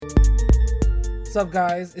What's up,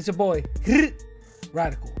 guys? It's your boy,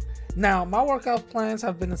 Radical. Now, my workout plans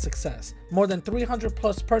have been a success. More than 300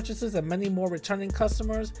 plus purchases and many more returning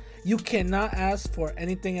customers. You cannot ask for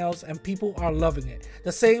anything else, and people are loving it.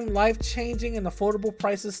 The same life-changing and affordable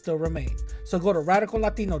prices still remain. So go to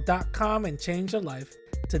radicallatino.com and change your life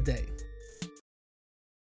today.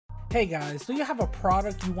 Hey guys, do you have a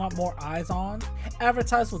product you want more eyes on?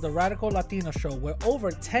 Advertise with the Radical Latino Show, where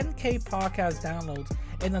over 10K podcast downloads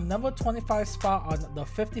and the number 25 spot on the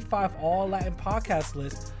 55 All Latin podcast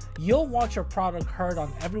list. You'll want your product heard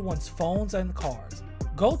on everyone's phones and cars.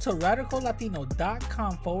 Go to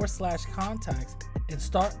radicallatino.com/contacts and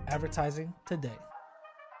start advertising today.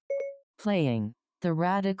 Playing the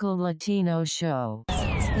Radical Latino Show.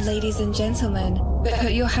 Ladies and gentlemen,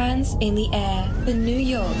 put your hands in the air. The New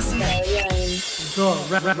York's very own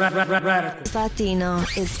Radical Latino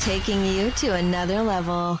is taking you to another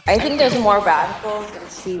level. I think there's more radicals than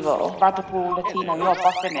Sivo. Radical Latino, you're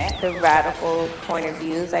buffing it. The radical point of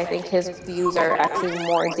views, I think his views are actually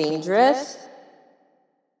more dangerous.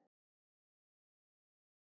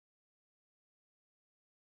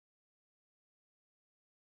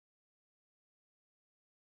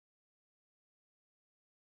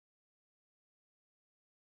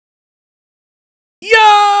 Yo!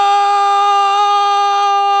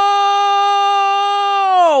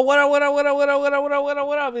 What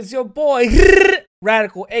up? It's your boy,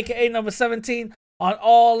 Radical, aka number 17 on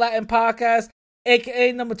All Latin Podcasts,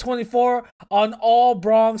 aka number 24 on All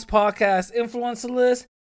Bronx Podcast Influencer List,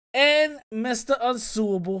 and Mr.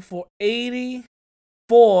 Unsuable for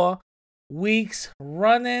 84 weeks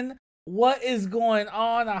running. What is going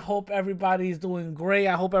on? I hope everybody's doing great.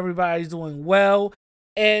 I hope everybody's doing well.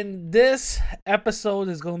 And this episode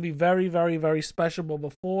is going to be very, very, very special. But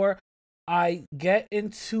before I get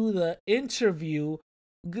into the interview,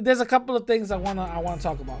 there's a couple of things I wanna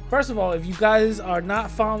talk about. First of all, if you guys are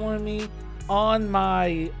not following me on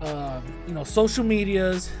my social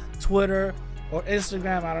medias, Twitter or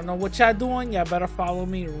Instagram, I don't know what y'all doing. Y'all better follow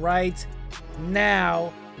me right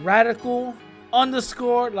now.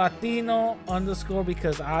 Radical_Latino_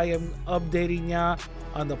 because I am updating y'all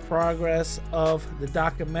on the progress of the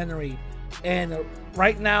documentary. And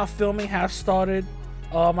right now, filming has started.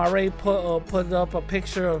 I already put up a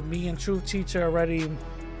picture of me and Truth Teacher already.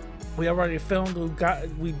 We already filmed. Got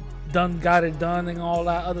it done and all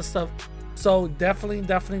that other stuff. So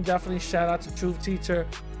definitely shout out to Truth Teacher.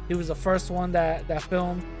 He was the first one that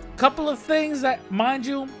filmed. Couple of things that, mind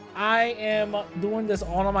you, I am doing this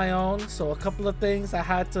all on my own. So a couple of things I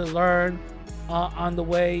had to learn on the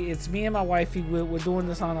way. It's me and my wifey. We're doing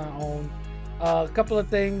this on our own. A couple of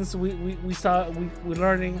things we're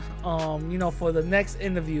learning. For the next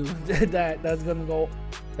interview that's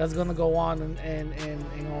gonna go on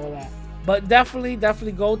and all that. But definitely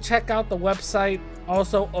go check out the website.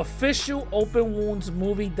 Also,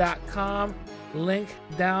 officialopenwoundsmovie.com. Link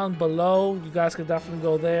down below. You guys could definitely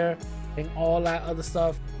go there and all that other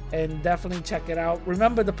stuff and definitely check it out.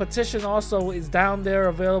 Remember, the petition also is down there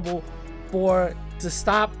available to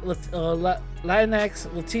stop Latinx,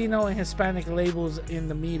 Latino, and Hispanic labels in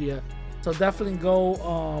the media. So definitely go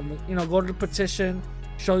to the petition,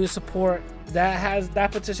 show your support.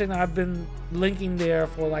 That petition I've been linking there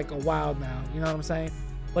for like a while now. You know what I'm saying?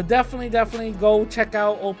 But definitely go check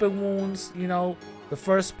out Open Wounds. The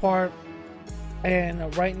first part,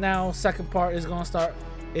 and right now second part is gonna start.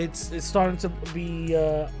 It's starting to be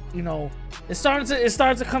it's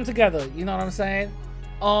starting to come together. You know what I'm saying?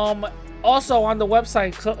 Also on the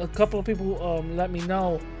website, a couple of people let me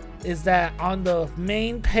know is that on the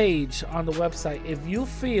main page on the website, if you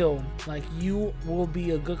feel like you will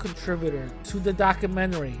be a good contributor to the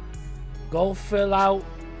documentary, go fill out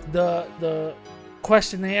the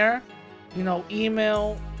questionnaire.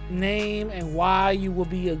 Email, name, and why you will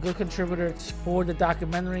be a good contributor for the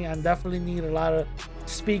documentary. I definitely need a lot of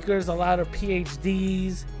speakers, a lot of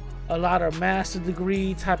PhDs, a lot of master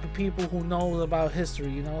degree type of people who know about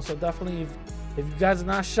history. So definitely, if you guys are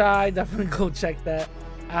not shy, definitely go check that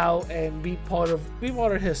out and be part of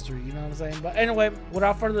history. You know what I'm saying? But anyway,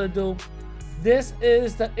 without further ado, this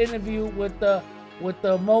is the interview with the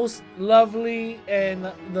most lovely and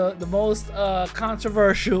the most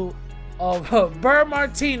controversial of Burr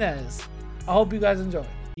Martinez. I hope you guys enjoy.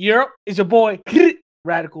 Europe is your boy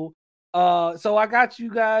Radical. So I got you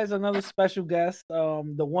guys another special guest,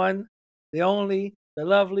 the one, the only, the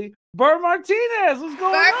lovely Burr Martinez. What's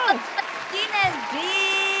going on? Martinez,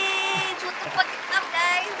 bitch. What's up,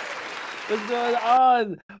 guys? What's going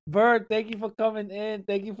on, Burr? Thank you for coming in.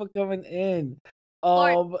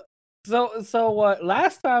 So what?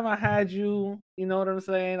 Last time I had you, you know what I'm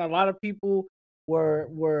saying? A lot of people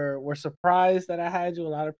were surprised that I had you. A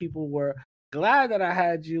lot of people were glad that I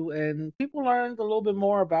had you, and people learned a little bit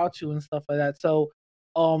more about you and stuff like that. So,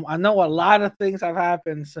 I know a lot of things have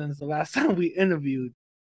happened since the last time we interviewed.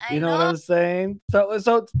 I You know what know. I'm saying? So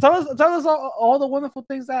tell us all the wonderful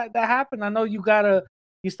things that happened. I know you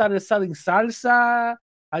started selling salsa.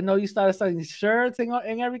 I know you started selling shirts and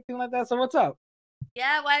everything like that. So what's up?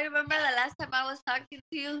 Yeah, well, I remember the last time I was talking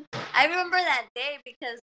to you. I remember that day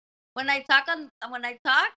because when I talk,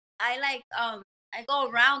 I like I go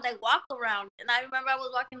around, I walk around, and I remember I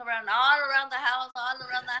was walking around all around the house,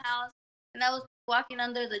 and I was walking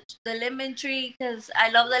under the lemon tree because I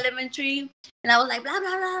love the lemon tree, and I was like blah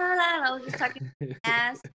blah blah blah blah. And I was just talking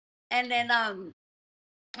ass, and then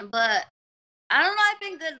but I don't know. I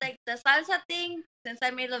think that like the salsa thing, since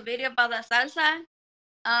I made a video about the salsa,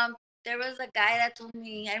 um, there was a guy that told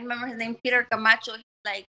me. I remember his name, Peter Camacho. He's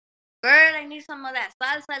like, "Bird, I need some of that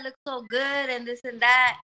salsa. It looks so good, and this and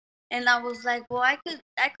that." And I was like, "Well, I could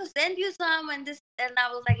send you some." And this, and I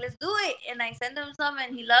was like, "Let's do it." And I sent him some,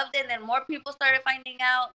 and he loved it. And more people started finding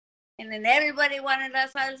out. And then everybody wanted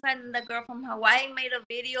that salsa. And the girl from Hawaii made a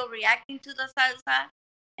video reacting to the salsa,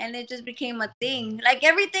 and it just became a thing. Like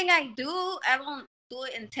everything I do, I don't do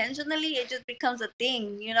it intentionally. It just becomes a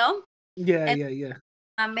thing, you know. Yeah, And yeah, yeah.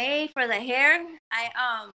 I made for the hair.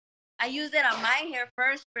 I used it on my hair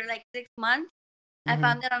first for like 6 months. I Hmm.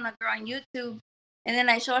 found it on a girl on YouTube, and then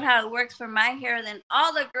I showed how it works for my hair. Then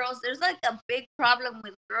all the girls, there's like a big problem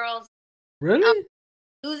with girls um, Really?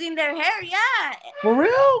 losing their hair. Yeah, For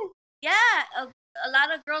real? yeah. A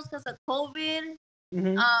lot of girls because of COVID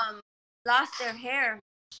Hmm. um lost their hair,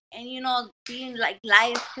 and being like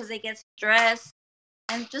life because they get stressed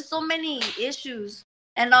and just so many issues.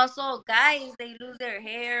 And also, guys, they lose their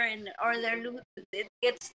hair or it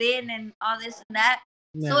gets thin and all this and that.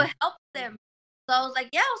 So Yeah, it helps them. So I was like,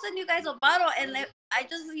 yeah, I'll send you guys a bottle, and I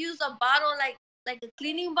just use a bottle like a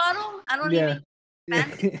cleaning bottle. I don't even yeah, use yeah,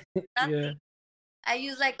 fancy yeah. nothing. I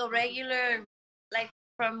use like a regular like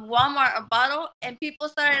from Walmart a bottle, and people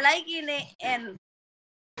started liking it. And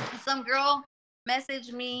some girl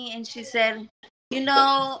messaged me and she said,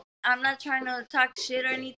 I'm not trying to talk shit or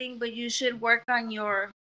anything, but you should work on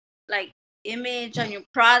your like image on your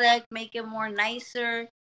product, make it more nicer.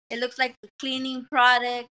 It looks like a cleaning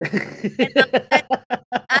product. And I'm like,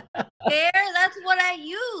 I don't care. That's what I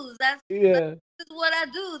use. Yeah, This is what I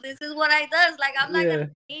do. This is what I does. Like I'm not gonna yeah,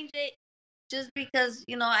 change it just because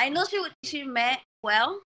I know she meant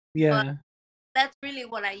well, but yeah, that's really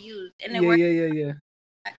what I use, and it yeah, works. yeah, yeah,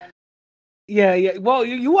 yeah. Yeah, yeah. Well,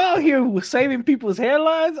 you out here saving people's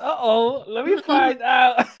hairlines? Uh-oh. Let me find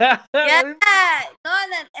out. Yeah, Let me,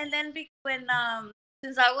 no, when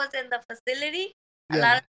since I was in the facility, a lot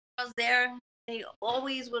yeah. of girls there, they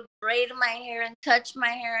always would braid my hair and touch my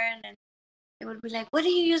hair, and they would be like, "What do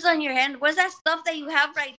you use on your hand? What's that stuff that you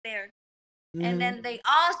have right there?" And Hmm. then they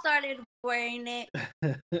all started wearing it,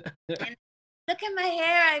 and look at my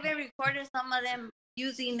hair. I even recorded some of them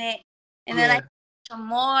using it, and then I Yeah.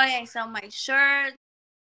 chamoy, I sell my shirts.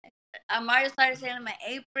 Mario started selling my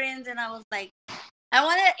aprons, and I was like, I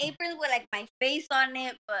wanted aprons with like my face on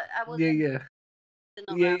it, but I Yeah, wasn't yeah.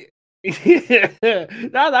 around. Yeah. Yeah.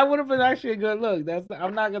 No, that would have been actually a good look.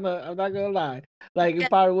 I'm not gonna lie. Like Yeah, it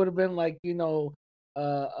probably would have been like,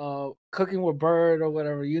 cooking with bird or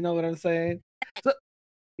whatever. You know what I'm saying? So or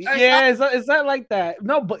some. yeah, it's not like that.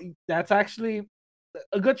 No, but that's actually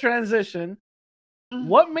a good transition.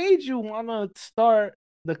 What made you wanna start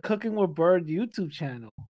the Cooking with Bird YouTube channel?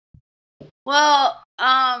 Well,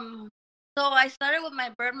 so I started with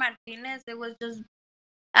my bird Martinez. It was just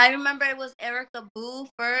I remember it was Erica Boo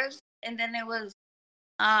first, and then it was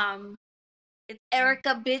um it's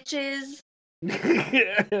Erica Bitches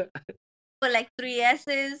with like three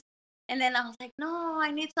S's. And then I was like, no,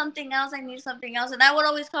 I need something else. I need something else. And I would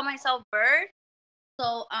always call myself Bird.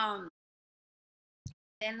 So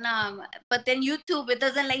then but then YouTube, it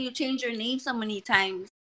doesn't let you change your name so many times.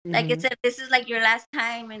 Like it Mhm. said, this is like your last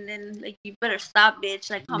time, and then like you better stop, bitch.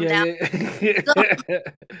 Like calm Yeah, down. So yeah.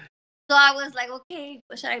 so I was like, okay,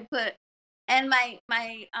 what should I put? And my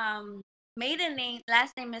maiden name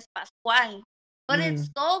last name is Pascual, but it's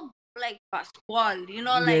Mhm. so like Pascual, Yeah,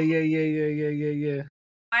 like yeah, yeah, yeah, yeah, yeah, yeah.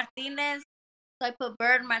 Martinez. So I put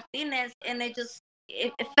Bird Martinez, and it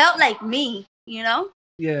felt like me.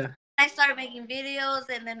 Yeah. I started making videos,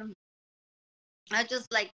 and then I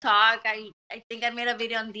just like talk. I think I made a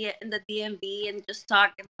video in the DMV and just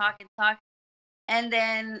talk and talk and talk. And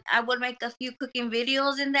then I would make a few cooking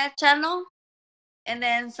videos in that channel. And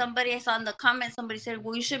then somebody I saw in the comments, somebody said,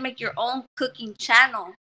 "Well, you should make your own cooking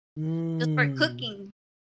channel just for Mm. cooking."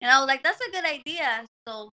 And I was like, "That's a good idea."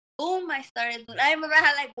 So boom, I started doing. I remember I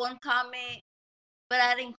had like one comment, but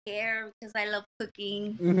I didn't care because I love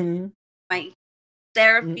cooking. Mm-hmm. My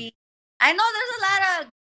therapy. I know there's a lot of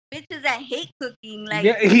bitches that hate cooking. Like,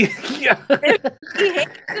 Yeah, yeah. they hate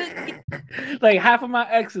cooking. Like half of my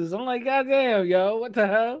exes. I'm like, God damn, yo, what the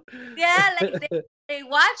hell? Yeah, like they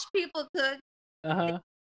watch people cook, Uh-huh.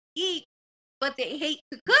 eat, but they hate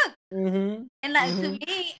to cook. Mm-hmm. And like to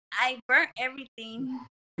Mm-hmm. me, I burnt everything.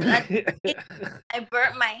 I, I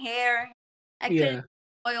burnt my hair. I couldn't Yeah.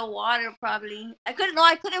 boil water. Probably I couldn't. No,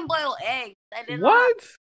 I couldn't boil eggs. I didn't know how.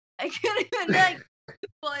 What? I couldn't even like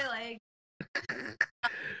boil eggs.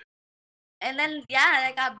 And then yeah,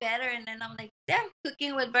 I got better. And then I'm like, yeah,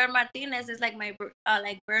 cooking with Bird Martinez is like my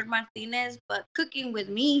like Bird Martinez, but cooking with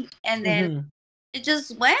me. And then Mm-hmm. it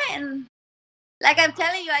just went. And like I'm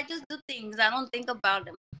telling you, I just do things. I don't think about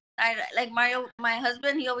them. I like Mario, my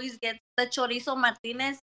husband. He always gets the chorizo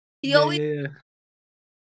Martinez. He Yeah, always yeah, yeah.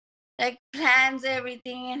 like plans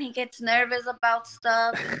everything, and he gets nervous about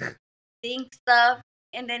stuff and think stuff.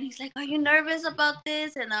 And then he's like, "Are you nervous about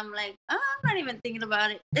this?" And I'm like, "Oh, I'm not even thinking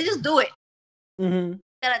about it. I just do it. Mm-hmm.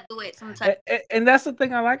 Gotta do it sometimes." And that's the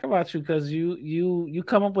thing I like about you, because you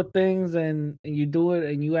come up with things, and you do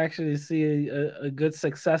it, and you actually see a good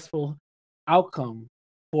successful outcome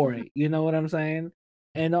for Mhm. it. You know what I'm saying?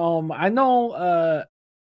 And I know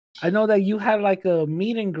that you had like a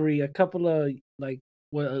meet and greet a couple of like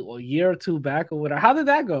what a year or two back or whatever. How did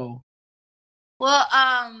that go? Well,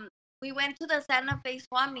 we went to the Santa Fe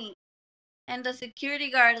Swap Meet, and the security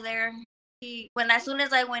guard there, as soon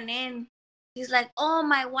as I went in, he's like, "Oh,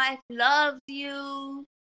 my wife loves you,"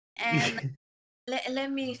 and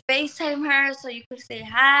let me FaceTime her so you could say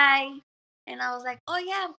hi. And I was like, oh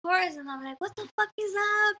yeah, of course. And I'm like, what the fuck is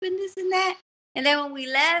up? And this and that. And then when we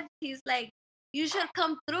left, he's like, you should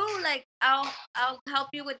come through. Like, I'll help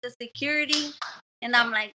you with the security. And I'm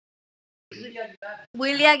like,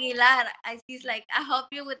 Willie Aguilar. He's like, I help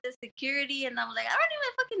you with the security. And I'm like, I don't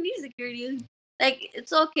even fucking need security. Like,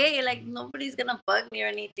 it's okay. Like, nobody's gonna bug me or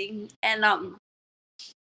anything. And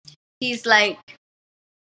he's like,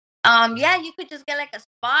 yeah, you could just get like a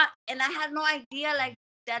spot. And I had no idea like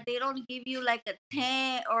that they don't give you like a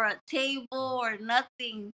tent or a table or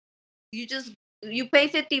nothing. You just you pay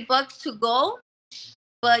 $50 to go,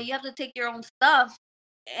 but you have to take your own stuff.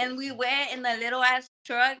 And we went in a little ass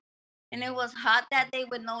truck, and it was hot that day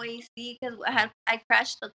with no AC because I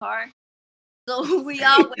crashed the car. So we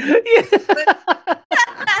all went.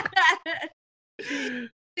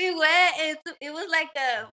 We went. It was like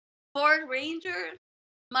a Ford Ranger,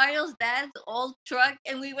 Mario's dad's old truck,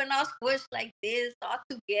 and we went all squished like this, all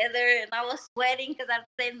together, and I was sweating because I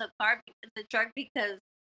stayed in the truck because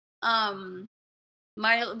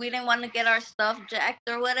Mario, we didn't want to get our stuff jacked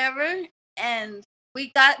or whatever, and we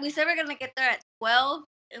said we're gonna get there at 12,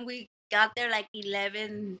 and we got there like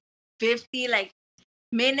 11:50, like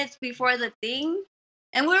minutes before the thing,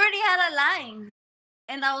 and we already had a line,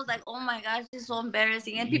 and I was like, oh my gosh, this is so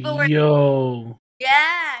embarrassing, and people were Yo.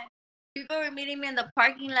 yeah. People were meeting me in the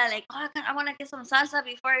parking lot, like, oh, I want to get some salsa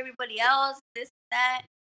before everybody else, this, that.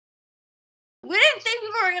 We didn't think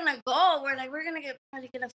people were going to go. We're like, we're going to probably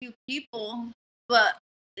get a few people. But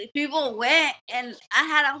the people went, and I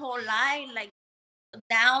had a whole line, like,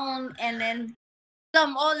 down. And then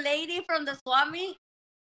some old lady from the Swami,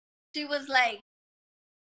 she was like,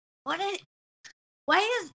 what is,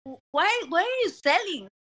 why are you selling?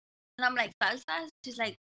 And I'm like, salsa? She's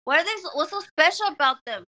like, what's so special about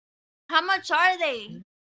them? How much are they?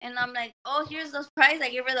 And I'm like, oh, here's the price. I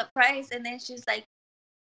give her the price. And then she's like,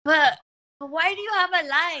 but, why do you have a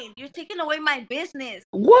line? You're taking away my business.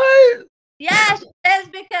 What? Yeah, she says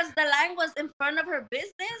because the line was in front of her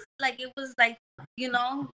business. Like, it was like,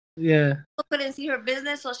 Yeah. people couldn't see her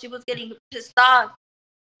business. So she was getting pissed off.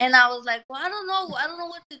 And I was like, well, I don't know. I don't know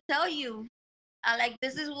what to tell you.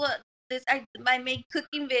 This is what, I make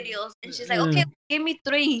cooking videos. And she's like, okay, Mm. give me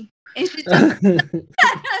 3. And she took,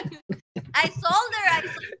 I sold her.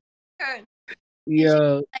 And she's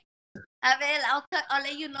Yo. like, Abel, I'll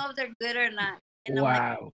let you know if they're good or not. And I'm like,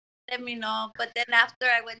 Wow. let me know. But then after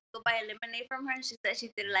I went to go buy a lemonade from her, and she said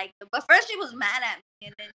she didn't like them. But first she was mad at me,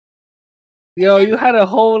 and Yo, then you had a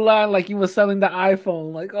whole line like you were selling the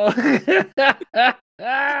iPhone. Like, oh. had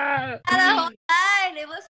a whole line. It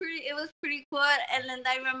was pretty cool. And then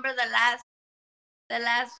I remember the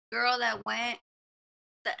last girl that went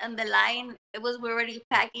on the line. We were already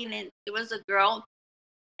packing, and it was a girl,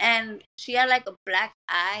 and she had like a black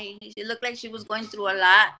eye. She looked like she was going through a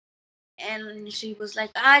lot. And she was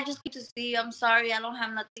like, I just need to see you. I'm sorry, I don't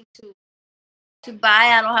have nothing to buy.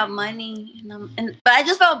 I don't have money. But I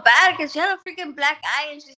just felt bad because she had a freaking black eye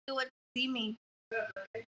and she still went to see me.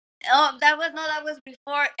 Oh, that was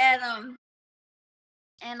before,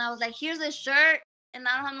 and I was like, here's a shirt, and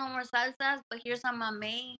I don't have no more salsas, but here's some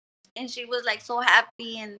mamey, and she was like so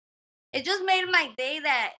happy, and it just made my day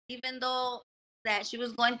that even though that she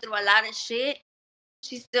was going through a lot of shit,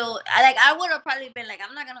 she still I would have probably been like,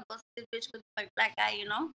 I'm not gonna go see this bitch with my black guy, you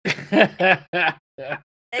know?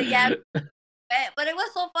 Yeah, but it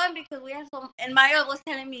was so fun because we had and Mario was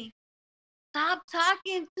telling me, stop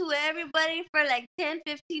talking to everybody for like 10,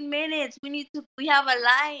 15 minutes. We have a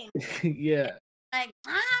line. Yeah. Like,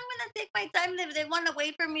 I'm gonna take my time. If they want to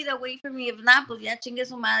wait for me, they'll wait for me. If not, pues ya chingue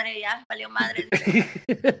su madre, ya valió madre.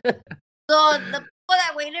 So the people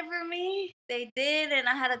that waited for me, they did, and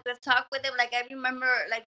I had a good talk with them. Like I remember,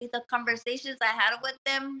 like the conversations I had with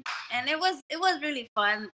them, and it was really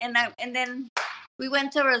fun. And then we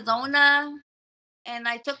went to Arizona, and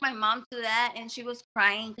I took my mom to that, and she was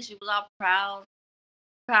crying because she was all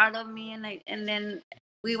proud of me. And then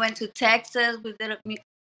we went to Texas. We did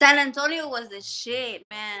San Antonio was the shit,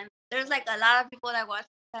 man. There's like a lot of people that watch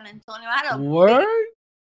San Antonio. I had a big Word?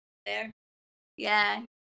 there, yeah,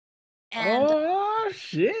 and Oh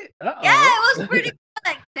shit. yeah, Uh-oh. it was pretty cool.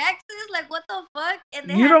 Like Texas, like what the fuck? And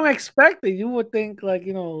they You had don't expect it. You would think like,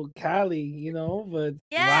 Cali, but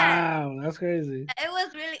yeah, wow, that's crazy. it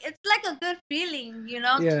was really. It's like a good feeling, to meet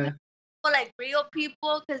Yeah. people like real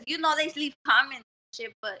people, because they leave comments and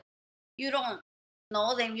shit, but you don't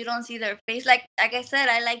know them. You don't see their face. Like I said,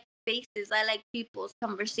 I like faces. I like people's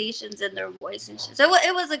conversations and their voice and shit. So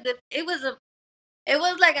it was a good. It was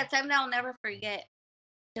like a time that I'll never forget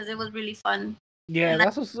because it was really fun. Yeah, And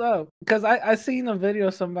that's what's up. Because I seen a video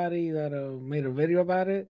of somebody that made a video about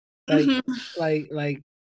it. Like Mhm. like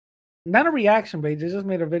not a reaction, but they just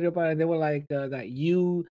made a video about it. And they were like that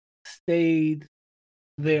you stayed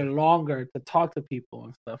there longer to talk to people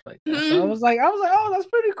and stuff like that. So Mhm. I was like, oh, that's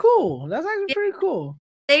pretty cool. That's actually Yeah, pretty cool.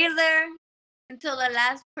 stay there until the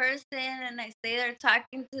last person, and I stay there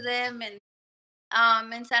talking to them. And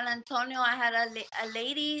in San Antonio, I had a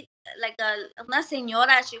lady, like una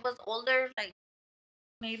señora. She was older, like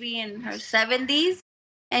maybe in her 70s,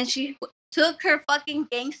 and she took her fucking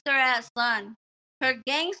gangster ass son, her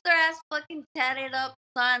gangster ass fucking tatted up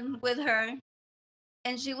son with her,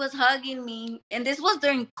 and she was hugging me. And this was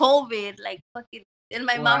during COVID, like fucking. And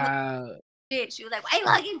my mom was Wow. shit. She was like, "Why you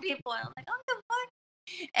hugging people?" And I'm like, "Oh the fuck."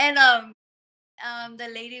 And the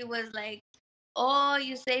lady was like, "Oh,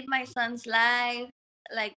 you saved my son's life."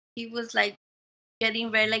 Like he was like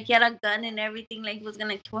getting ready, like he had a gun and everything, like he was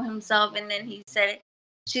gonna kill himself. And then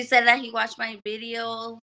she said that he watched my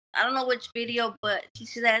video. I don't know which video, but she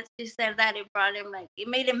said that it brought him, like, it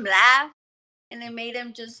made him laugh, and it made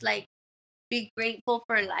him just like be grateful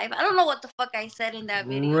for life. I don't know what the fuck I said in that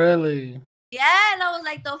video. Really? Yeah, and I was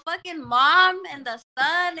like, the fucking mom and the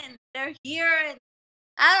son, and they're here, and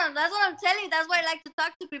I don't know. That's what I'm telling you. That's why I like to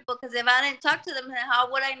talk to people, because if I didn't talk to them, then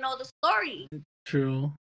how would I know the story? True.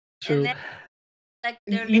 And True. then like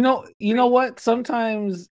they're You know living. what?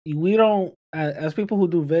 Sometimes we don't, as people who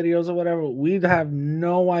do videos or whatever, we have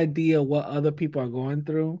no idea what other people are going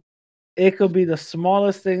through. It could be the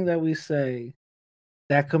smallest thing that we say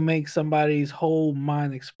that could make somebody's whole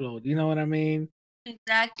mind explode. You know what I mean?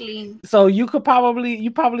 Exactly. So you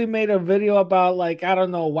probably made a video about, like, I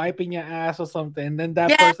don't know, wiping your ass or something, and then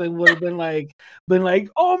that Yeah. person would have been like,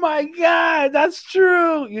 "Oh my god, that's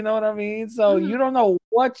true." You know what I mean? So Mhm. you don't know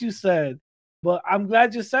what you said, but I'm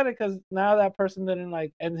glad you said it because now that person didn't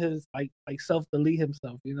like end his like self delete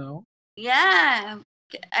himself. You know? Yeah.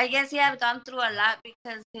 I guess he had gone through a lot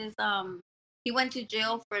because he went to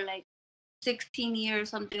jail for like 16 years,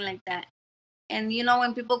 something like that. And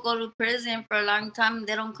when people go to prison for a long time,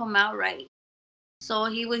 they don't come out right. So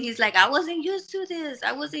he's like, I wasn't used to this.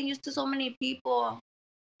 I wasn't used to so many people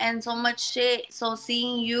and so much shit. So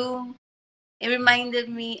seeing you, it reminded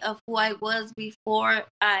me of who I was before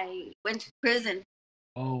I went to prison.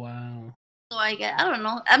 Oh wow. So I don't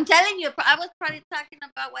know. I'm telling you, I was probably talking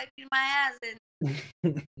about wiping my ass and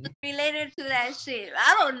related to that shit.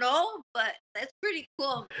 I don't know, but that's pretty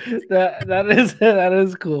cool. That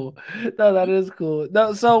is cool. No, that is cool.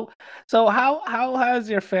 No, so how has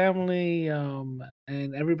your family and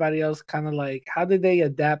everybody else kind of like how did they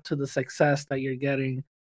adapt to the success that you're getting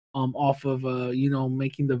off of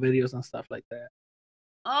making the videos and stuff like that?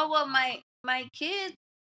 Oh well, my kids,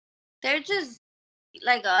 they're just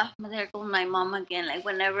like there goes my mom again. Like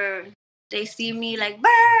whenever they see me like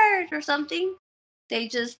bird or something, they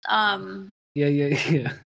just Yeah, yeah,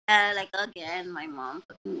 yeah. like again my mom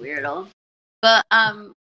fucking weirdo. But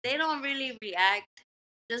they don't really react.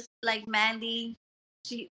 Just like Mandy.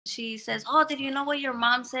 she says, "Oh, did you know what your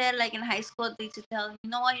mom said? Like in high school, they used to tell you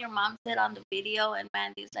know what your mom said on the video." And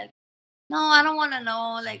Mandy's like, "No, I don't want to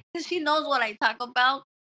know." Like, cause she knows what I talk about,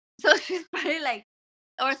 so she's probably like,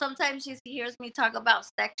 or sometimes she hears me talk about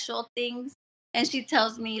sexual things, and she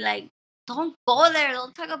tells me like, "Don't go there.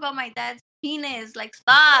 Don't talk about my dad's penis. Like,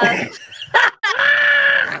 stop." Yeah.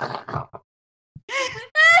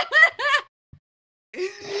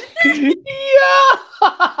 Because then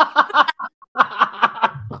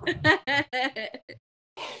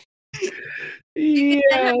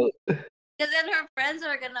Yeah. because then her friends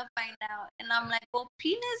are gonna find out, and I'm like, "Well,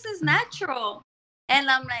 penis is natural," and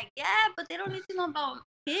I'm like, "Yeah, but they don't need to know about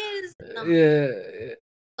his." And I'm like, Yeah.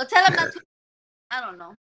 "Well, tell them not to." I don't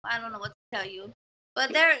know. I don't know what to tell you,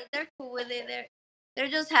 but they're cool with it. They're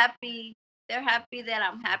just happy. They're happy that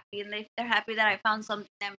I'm happy, and they're happy that I found something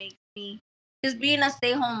that makes me. Because being a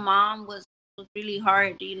stay-home mom was really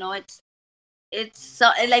hard. You know, it's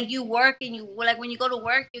so like you work and you like when you go to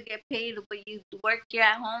work you get paid, but you work here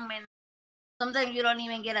at home and sometimes you don't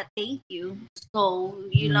even get a thank you. So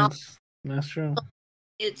That's true.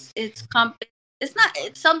 it's it's not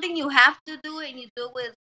it's something you have to do and you do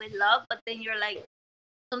it with love, but then you're like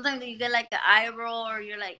sometimes you get like an eye roll or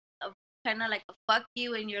you're like kind of like a fuck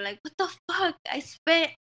you and you're like what the fuck I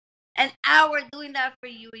spent an hour doing that for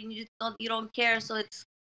you and you don't care. So it's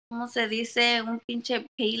como se dice un pinche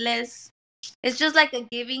payless. It's just like a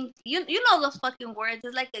giving. You know those fucking words.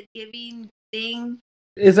 It's like a giving thing.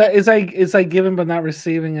 It's like giving but not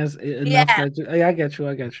receiving is enough Yeah, that I get you.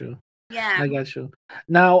 I get you. yeah. I got you.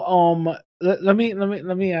 Now, let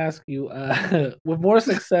me ask you. With more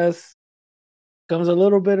success comes a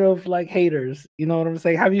little bit of like haters. You know what I'm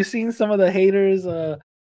saying? Have you seen some of the haters?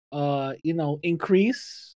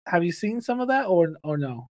 Increase. Have you seen some of that or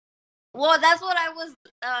no? Well, that's what I was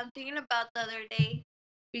thinking about the other day,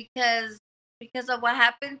 because of what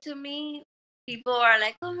happened to me. People are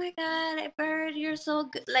like, "Oh my god, Bird, you're so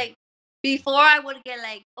good." Like before, I would get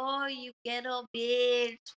like, "Oh, you ghetto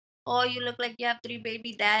bitch. Oh, you look like you have three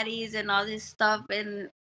baby daddies and all this stuff and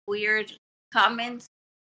weird comments."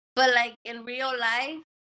 But like in real life,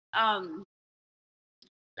 um,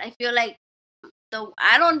 I feel like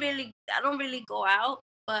I don't really go out,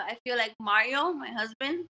 but I feel like Mario, my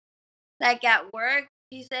husband, like at work,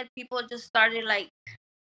 he said people just started like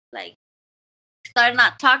started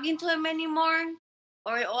not talking to him anymore,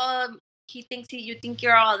 or he thinks you think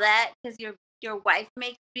you're all that because your wife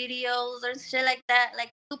makes videos or shit like that,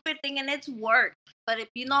 like stupid thing, and it's work. But if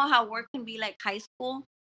you know how work can be like high school,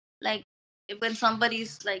 like when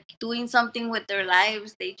somebody's like doing something with their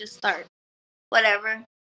lives, they just start whatever.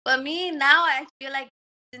 But me now, I feel like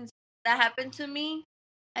since that happened to me,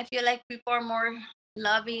 I feel like people are more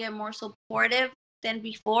loving and more supportive than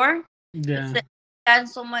before. It's Yeah, like gotten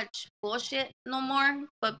so much bullshit no more.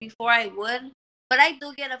 But before I would. But I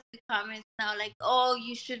do get a few comments now like, "Oh,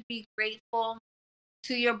 you should be grateful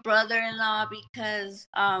to your brother-in-law because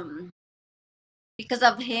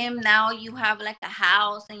of him now you have like a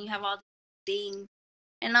house and you have all these things."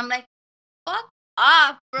 And I'm like, "Fuck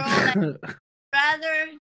off, bro." Like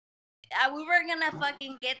rather we were gonna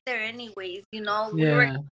fucking get there anyways, you know. We were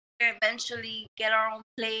yeah. gonna eventually get our own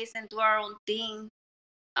place and do our own thing,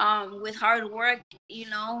 with hard work,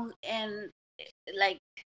 and like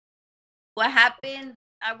what happened,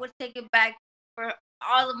 I would take it back for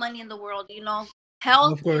all the money in the world, you know.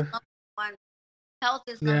 Health Of is course. number one. Health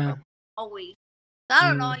is number Yeah, one, always. So I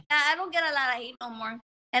don't know. yeah. Yeah, I don't get a lot of hate no more.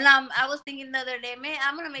 And I was thinking the other day, man,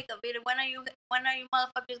 I'm gonna make a video. When are you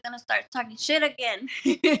motherfuckers gonna start talking shit again?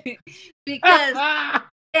 Because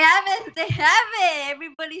they haven't.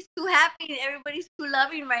 Everybody's too happy. Everybody's too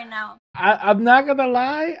loving right now. I'm not gonna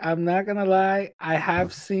lie. I'm not gonna lie. I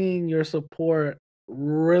have seen your support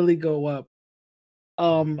really go up.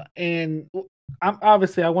 And I'm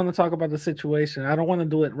obviously I want to talk about the situation. I don't want to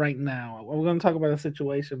do it right now. We're going to talk about the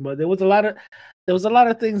situation, but there was a lot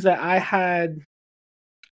of things that I had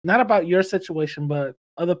not about your situation, but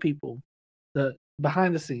other people, the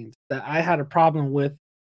behind the scenes that I had a problem with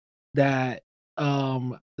that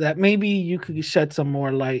maybe you could shed some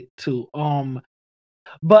more light to.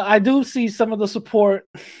 But I do see some of the support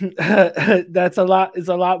that's a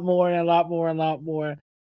lot more and a lot more and a lot more.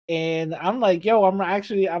 And I'm like, yo, I'm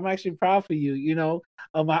actually proud for you, you know.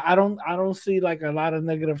 I don't see like a lot of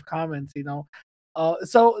negative comments, you know.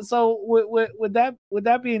 So with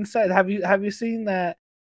that being said, have you seen that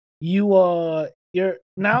you're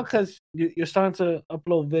now because you're starting to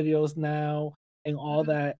upload videos now and all Mhm.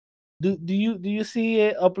 that. Do you see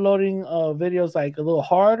it uploading videos like a little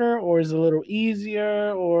harder or is it a little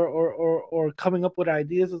easier or coming up with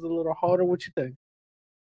ideas is a little harder? What you think?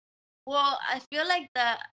 Well, I feel like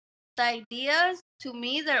the ideas to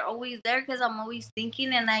me they're always there because I'm always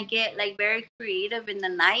thinking and I get like very creative in the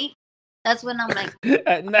night. That's when I'm like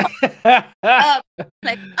At night. up,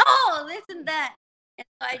 like oh this and that, and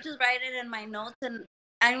so I just write it in my notes. And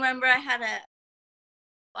I remember I had a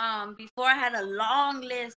before I had a long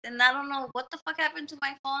list, and I don't know what the fuck happened to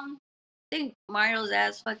my phone. I think Mario's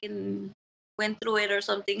ass fucking went through it or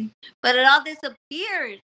something, but it all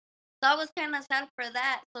disappeared. So I was kind of sad for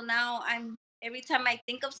that. So now I'm every time I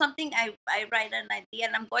think of something, I write an idea,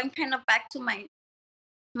 and I'm going kind of back to my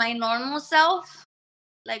normal self,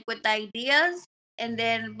 like with ideas. And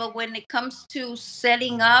then, but when it comes to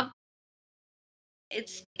setting up,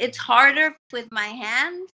 it's harder with my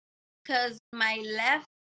hand because my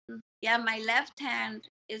left hand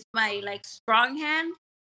is my like strong hand,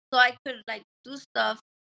 so I could like do stuff.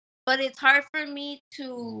 But it's hard for me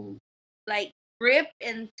to like grip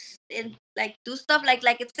and like do stuff like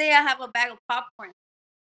let's say I have a bag of popcorn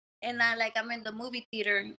and I'm in the movie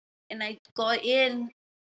theater and I go in.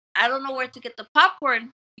 I don't know where to get the popcorn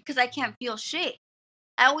because I can't feel shit.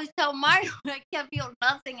 I always tell Mario I can't feel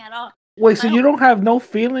nothing at all. Wait, so My you don't have no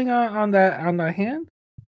feeling on that hand?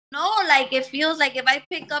 no, like it feels like if I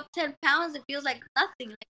pick up 10 pounds, it feels like nothing,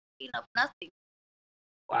 like picking up nothing.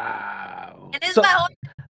 Wow. And it's So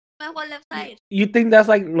my whole left side. you think that's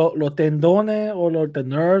like los tendones or the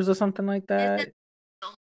nerves or something like It's that?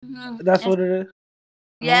 That's it's, what it is?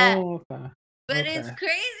 yeah, Oh, okay. but it's Okay.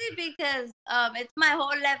 crazy because it's my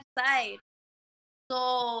whole left side.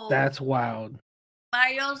 So That's wild.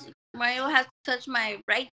 Mario has to touch my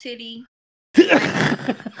right titty.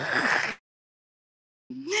 Yeah.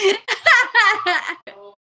 And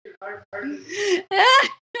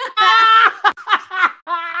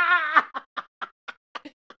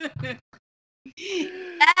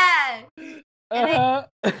I Uh-huh.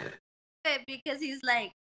 it because he's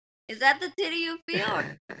like, "Is that the titty you feel?"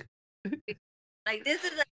 Or, like this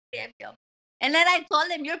is the titty I feel. And then I told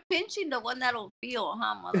him, "You're pinching the one that don't feel,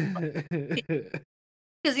 huh, motherfucker?"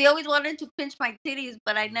 Because he always wanted to pinch my titties,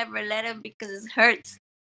 but I never let him because it hurts.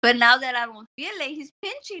 But now that I don't feel it, he's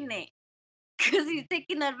pinching it because he's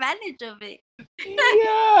taking advantage of it.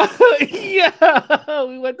 Yeah. Yeah.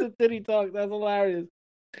 We went to titty talk. That's hilarious.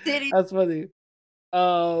 Titty. That's funny.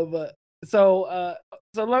 Um, so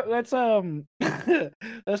let's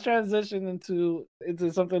let's transition into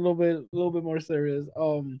something a little bit more serious.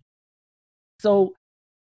 So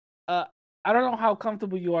uh, I don't know how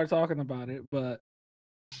comfortable you are talking about it, but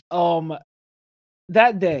um,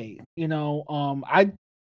 that day, I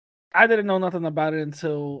didn't know nothing about it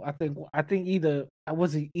until I think either I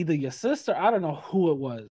was either your sister, I don't know who it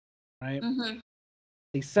was, right? Mm-hmm.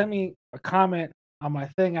 They sent me a comment on my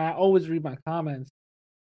thing. I always read my comments,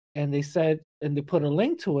 and they said, and they put a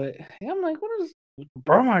link to it. And I'm like, what is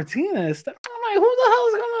Bur Martinez? I'm like, who the hell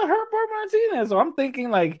is gonna hurt Bur Martinez? So I'm thinking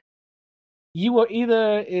like you were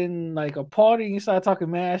either in like a party and you started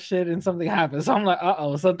talking mad shit and something happened. So I'm like,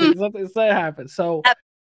 something happened. So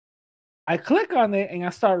I click on it and I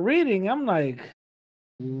start reading. I'm like,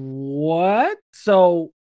 what?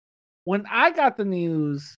 So when I got the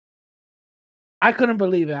news, I couldn't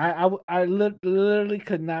believe it. Literally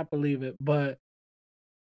could not believe it. But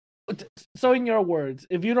so in your words,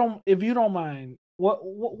 if you don't mind,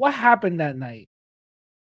 what happened that night?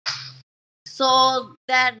 So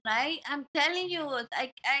that night, I'm telling you,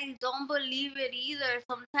 I don't believe it either.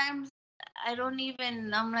 Sometimes I don't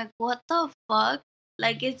even. I'm like, what the fuck?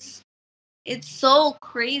 Like it's so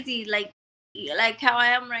crazy. Like how I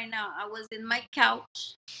am right now. I was in my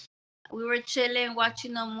couch. We were chilling,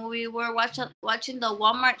 watching a movie. We were watching the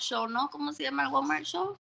Walmart show. No, ¿cómo se llama el Walmart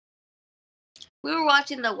show? We were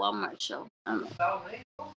watching the Walmart show.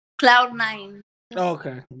 Cloud9. Oh,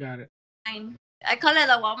 okay, got it. Nine. I call it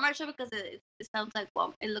the Walmart show because it sounds like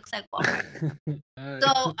Walmart. It looks like Walmart. Alright.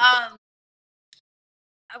 So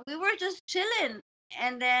we were just chilling,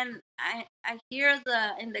 and then I hear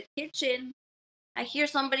in the kitchen. I hear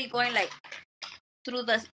somebody going like through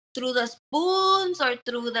the spoons or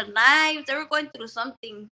through the knives. They were going through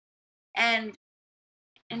something, and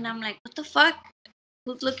I'm like, what the fuck?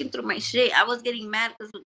 Who's looking through my shit? I was getting mad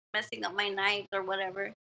because messing up my knives or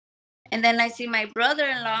whatever. And then I see my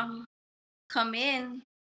brother-in-law come in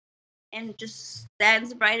and just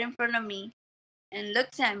stands right in front of me and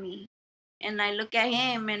looks at me. And I look at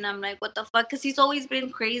him and I'm like, what the fuck? Because he's always been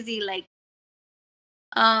crazy, like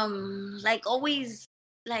always,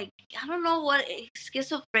 like I don't know what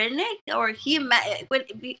schizophrenic or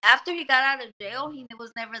after he got out of jail, he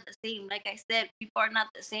was never the same. Like I said, people are not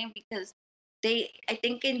the same because I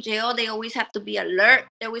think in jail they always have to be alert.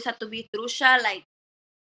 They always have to be trusha, like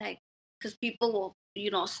because people will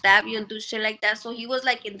stab you and do shit like that. So he was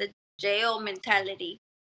like in the jail mentality.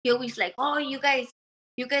 He always like, oh, you guys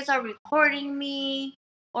are recording me,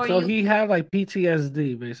 or So he had like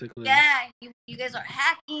PTSD basically. yeah, you guys are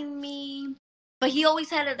hacking me. But he always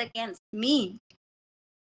had it against me.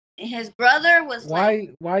 And his brother was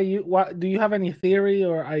like, Why do you have any theory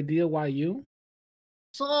or idea why you?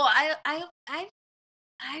 so I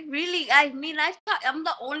really, I'm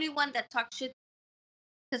the only one that talks shit,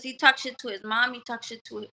 because he talks shit to his mom, he talks shit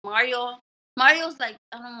to Mario. Mario's like,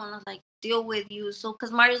 I don't want to like deal with you, so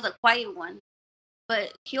because Mario's the quiet one,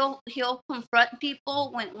 but he'll confront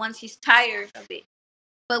people once he's tired of it.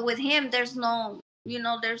 But with him, there's no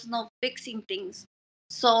fixing things.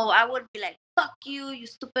 So I would be like, fuck you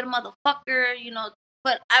stupid motherfucker.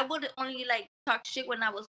 But I would only like talk shit when I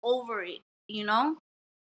was over it.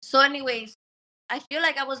 So anyways, I feel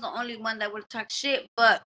like I was the only one that would talk shit.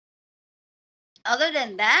 But other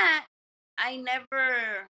than that, I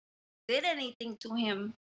never did anything to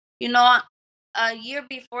him. You know, a year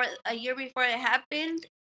before it happened,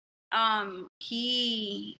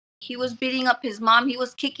 he was beating up his mom. He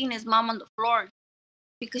was kicking his mom on the floor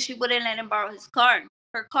because she wouldn't let him borrow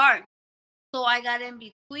her car. So I got in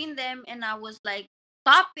between them and I was like,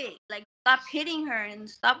 stop it. Like, stop hitting her and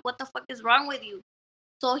stop. What the fuck is wrong with you?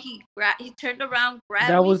 So he turned around,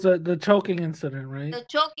 grabbed That me. was the choking incident, right? The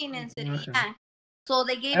choking incident, Okay. yeah. So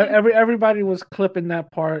they gave him, Everybody was clipping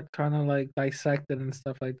that part, trying to like dissect it and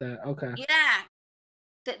stuff like that. Okay. yeah.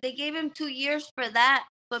 They gave him 2 years for that,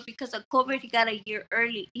 but because of COVID, he got a year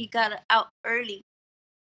early. He got out early.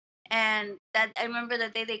 And that I remember the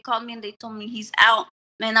day they called me and they told me he's out.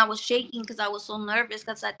 And I was shaking because I was so nervous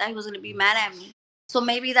because I thought he was gonna be mad at me. So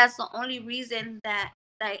maybe that's the only reason that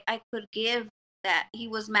I could give, that he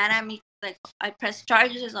was mad at me. Like, I pressed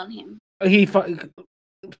charges on him.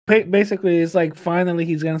 Basically, it's like finally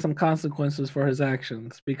he's getting some consequences for his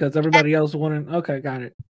actions because everybody else wouldn't. Okay, got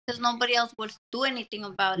it. Because nobody else would do anything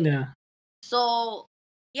about it. Yeah. So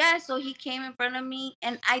yeah, so he came in front of me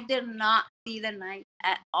and I did not see the knife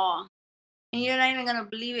at all. And you're not even gonna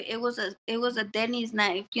believe it. It was a Denny's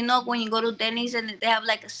knife. You know when you go to Denny's and they have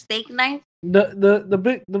like a steak knife?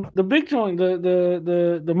 The big joint,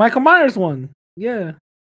 the Michael Myers one. Yeah.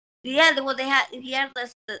 Yeah, well he had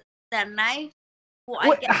that knife. Well,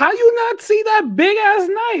 Wait, how you not see that big ass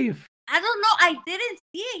knife? I don't know. I didn't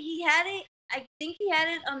see it. He had it. I think he had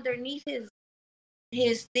it underneath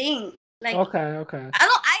his thing. Like, Okay.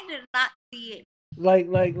 I did not see it. Like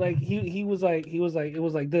he was like it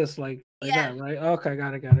was like this like Yeah. that, right? Okay,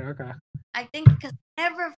 got it. Okay. I think because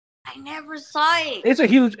I never saw it.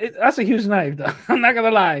 That's a huge knife though. I'm not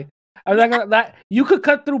gonna lie. I'm not gonna lie. You could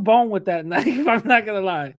cut through bone with that knife. I'm not gonna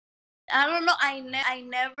lie. I don't know. I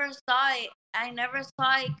never saw it. I never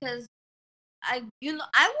saw it because I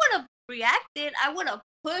would have reacted. I would have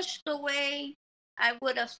pushed away. I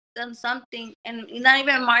would have done something. And not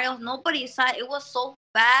even Mario. Nobody saw it. It was so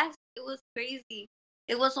fast. It was crazy.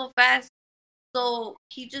 It was so fast. So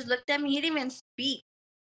he just looked at me. He didn't even speak.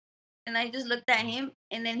 And I just looked at him.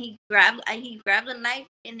 And then he grabbed the knife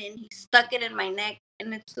and then he stuck it in my neck.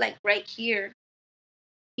 And it's like right here.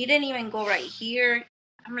 He didn't even go right here.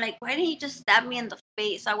 I'm like, why didn't he just stab me in the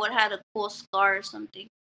face? I would have had a cool scar or something.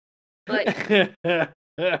 But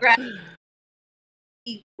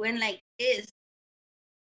he went like this,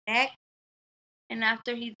 neck. And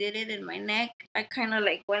after he did it in my neck, I kind of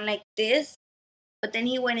like went like this. But then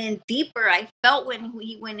he went in deeper. I felt when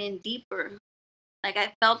he went in deeper. Like,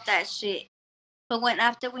 I felt that shit. But when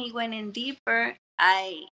he went in deeper,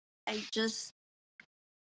 I just,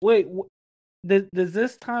 Wait, does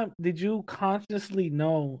this time did you consciously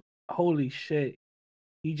know? Holy shit,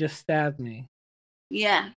 he just stabbed me.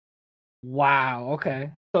 yeah. Wow.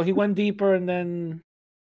 Okay. So he went deeper and then.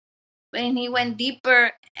 And he went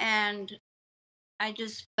deeper and I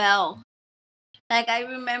just fell. Like, I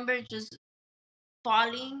remember just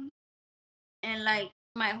falling and like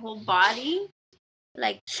my whole body,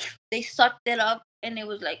 like they sucked it up and it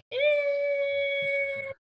was like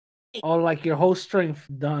Oh, like your whole strength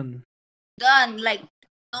done. done. Like,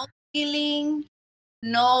 no feeling,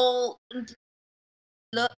 no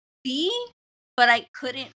look, see, but I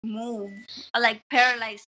couldn't move. I like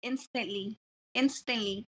paralyzed instantly,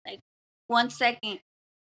 like 1 second.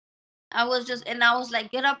 I was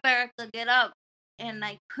like, get up, Erica, get up. And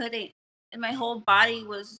I couldn't. And my whole body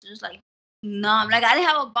was just like numb. Like, I didn't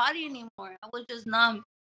have a body anymore. I was just numb.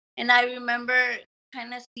 And I remember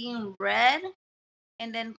kind of seeing red.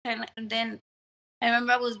 And then I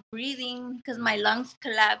remember I was breathing because my lungs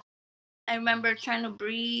collapsed. I remember trying to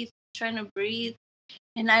breathe.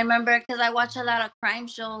 And I remember because I watch a lot of crime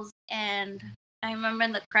shows. And I remember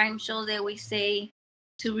in the crime shows, they always say,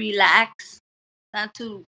 to relax, not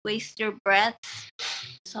to waste your breath.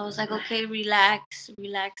 So I was like, okay, relax,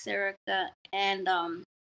 relax, Erica. And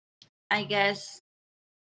I guess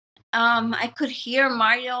I could hear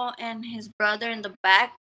Mario and his brother in the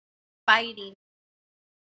back fighting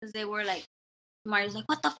because they were like, Mario's like,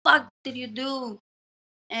 what the fuck did you do?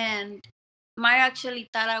 And Mario actually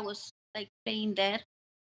thought I was like playing dead.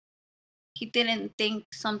 He didn't think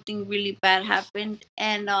something really bad happened.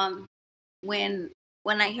 And when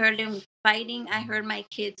I heard him fighting, I heard my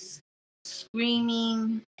kids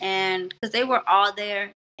screaming, and because they were all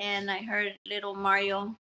there, and I heard little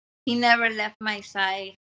Mario. He never left my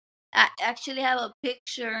side. I actually have a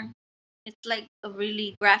picture. It's like a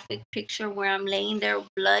really graphic picture where I'm laying there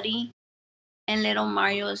bloody, and little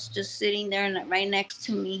Mario is just sitting there right next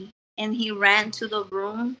to me. And he ran to the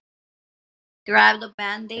room, grabbed a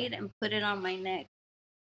band-aid, and put it on my neck.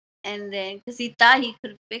 And then, because he thought he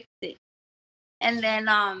could fix it. And then,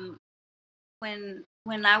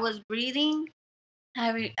 when I was breathing,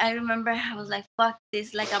 I remember I was like, "Fuck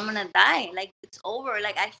this! Like I'm gonna die! Like it's over!"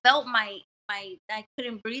 Like I felt my I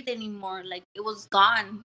couldn't breathe anymore. Like it was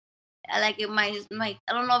gone. Like my I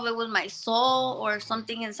don't know if it was my soul or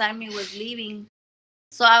something inside me was leaving.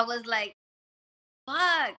 So I was like,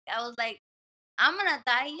 "Fuck!" I was like, "I'm gonna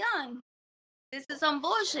die young. This is some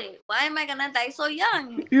bullshit. Why am I gonna die so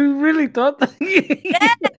young?" You really thought that?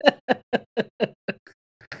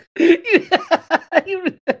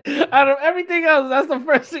 Out of everything else, that's the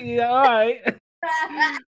first thing. Yeah, all right.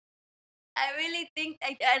 I really think,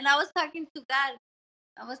 and I was talking to God.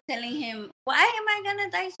 I was telling him, why am I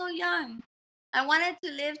gonna die so young? I wanted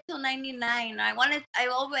to live till 99. My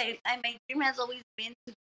dream has always been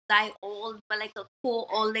to die old, but like a cool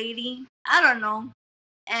old lady. I don't know.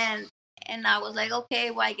 And I was like,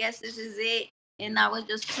 okay, well, I guess this is it. And I was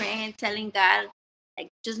just praying, telling God, like,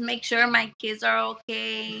 just make sure my kids are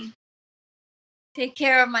okay. Take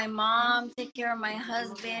care of my mom, take care of my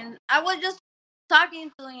husband. I was just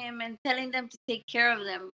talking to him and telling them to take care of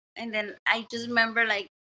them. And then I just remember like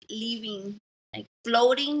leaving, like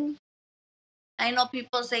floating. I know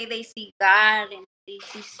people say they see God and they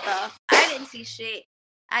see stuff. I didn't see shit.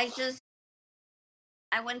 I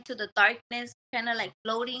went to the darkness, kind of like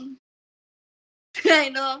floating. I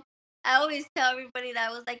know. I always tell everybody that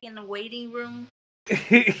I was like in a waiting room.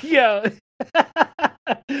 Yeah.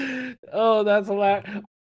 Oh, that's a lot.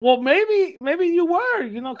 Well, maybe you were,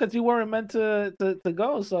 because you weren't meant to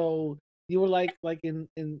go. So you were like in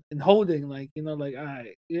holding, like like all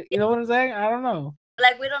right, you know what I'm saying? I don't know.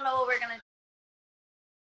 Like we don't know what we're gonna do.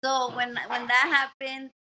 So when that happened,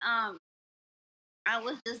 I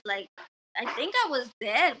was just like, I think I was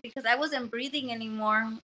dead because I wasn't breathing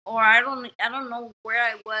anymore, or I don't know where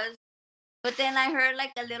I was. But then I heard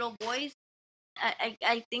like a little voice.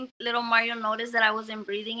 I think little Mario noticed that I wasn't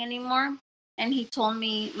breathing anymore, and he told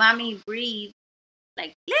me, "Mommy, breathe."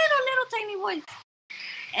 Like little tiny voice.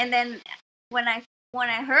 And then when I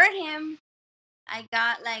heard him, I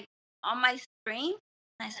got like all my strength.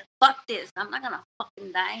 I said, "Fuck this! I'm not gonna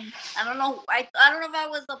fucking die." I don't know. I don't know if I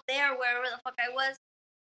was up there, wherever the fuck I was,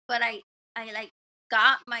 but I like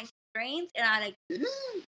got my strength and I like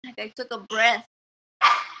like I took a breath.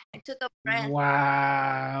 I took a breath.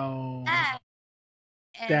 Wow. Ah,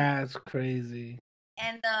 and That's crazy.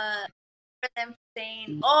 for them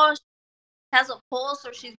saying, "Oh, she has a pulse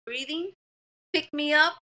or she's breathing," pick me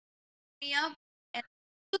up, and it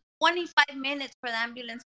took 25 minutes for the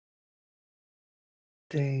ambulance.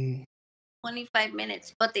 Dang. 25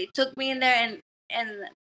 minutes, but they took me in there, and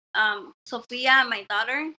Sophia, my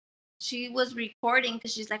daughter, she was recording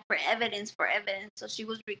because she's like, for evidence, for evidence. So she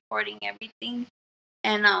was recording everything,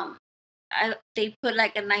 and they put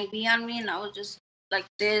like an IV on me, and I was just like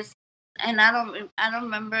this, and I don't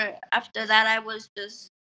remember. After that, I was just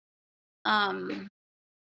um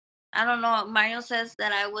I don't know. Mario says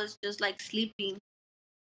that I was just like sleeping,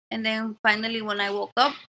 and then finally when I woke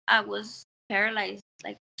up, I was paralyzed,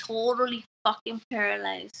 like totally fucking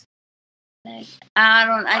paralyzed. Like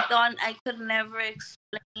I thought I could never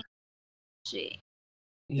explain shit.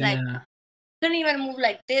 Like Yeah. couldn't even move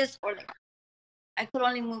like this, or like I could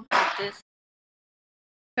only move like this.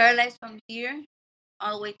 Paralyzed from here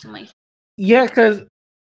all the way to my. Yeah, because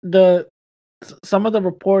the some of the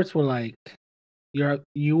reports were like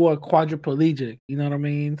you were quadriplegic. You know what I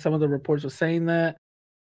mean? Some of the reports were saying that.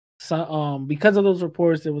 So, because of those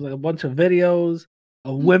reports, there was like a bunch of videos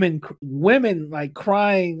of women like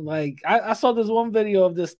crying. Like I saw this one video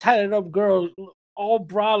of this tatted up girl, all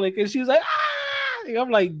brolic, and she was like, ah! And I'm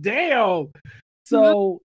like, damn. Mhm.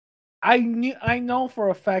 So I know for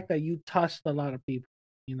a fact that you touched a lot of people.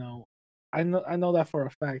 You know, I know that for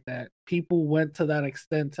a fact that people went to that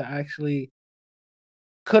extent to actually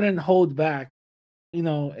couldn't hold back,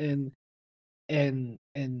 and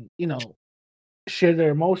share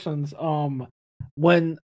their emotions.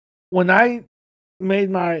 When I made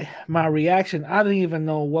my reaction, I didn't even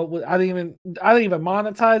know I didn't even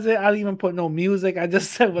monetize it. I didn't even put no music. I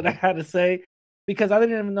just said what I had to say because I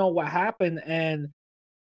didn't even know what happened, and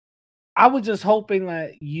I was just hoping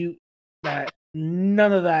that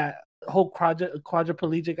none of that whole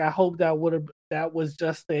quadriplegic. I hope that was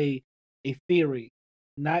just a theory,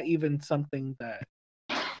 not even something that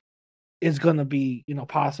is gonna be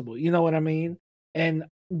possible. You know what I mean? And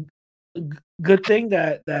good thing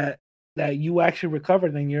that you actually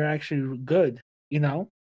recovered and you're actually good. You know.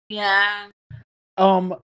 Yeah.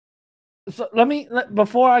 Um. So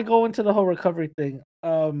before I go into the whole recovery thing.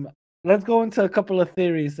 Let's go into a couple of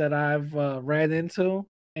theories that I've ran into,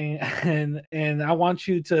 and and I want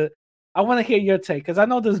to hear your take because I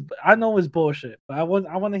know it's bullshit, but I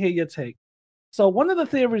want to hear your take. So one of the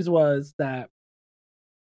theories was that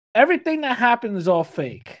everything that happened is all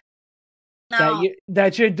fake. No.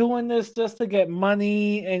 That you're doing this just to get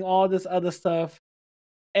money and all this other stuff.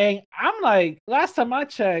 And I'm like, last time I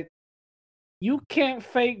checked, you can't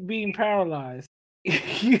fake being paralyzed.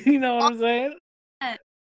 You know what Oh, I'm saying? yeah.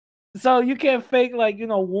 So you can't fake like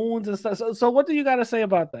wounds and stuff. So what do you got to say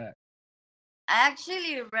about that? I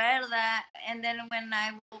actually read that, and then when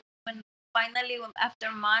finally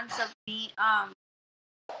after months of me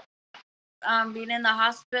being in the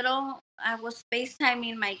hospital, I was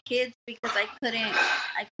FaceTiming my kids because I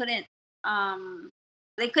couldn't um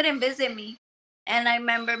they couldn't visit me. And I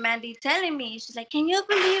remember Mandy telling me, she's like, "Can you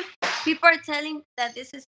believe people are telling that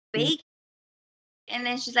this is fake?" And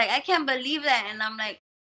then she's like, "I can't believe that." And I'm like,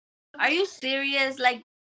 "Are you serious? Like,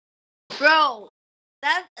 bro,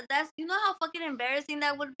 that's you know how fucking embarrassing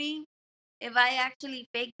that would be if I actually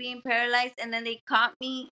fake being paralyzed and then they caught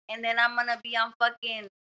me and then I'm gonna be on fucking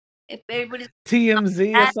if everybody's TMZ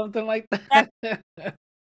or blast, something like that that.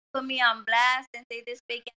 put me on blast and say this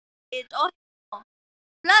fake ass bitch. Oh, hell.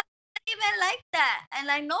 Plus, I don't even like that. And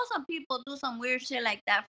I know some people do some weird shit like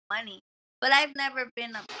that for money. But I've never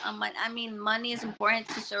been I mean, money is important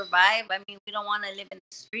to survive. I mean, we don't want to live in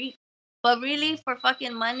the street. But really, for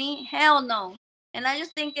fucking money, hell no. And I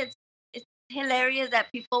just think it's hilarious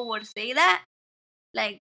that people would say that.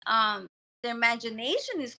 Like, their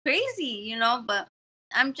imagination is crazy, But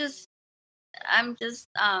I'm just, I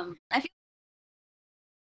feel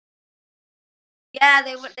yeah,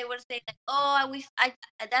 they would say like, oh,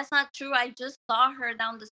 that's not true. I just saw her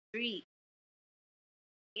down the street.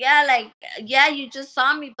 Yeah, like, yeah, you just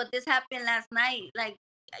saw me, but this happened last night. Like,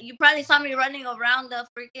 you probably saw me running around the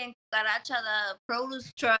freaking caracha, the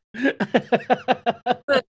produce truck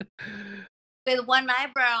with, with one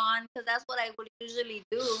eyebrow on, because that's what I would usually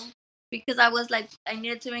do. Because I was like, I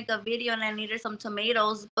needed to make a video and I needed some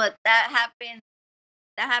tomatoes, but that happened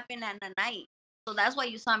at the night. So that's why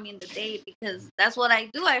you saw me in the day because that's what I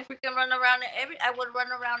do. I freaking run around I would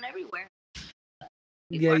run around everywhere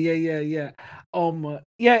Yeah, before. yeah, yeah, yeah.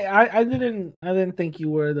 Yeah, I didn't think you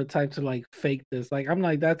were the type to like fake this. Like I'm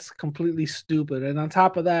like that's completely stupid. And on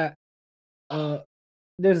top of that, uh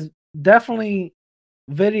there's definitely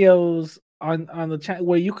videos on the channel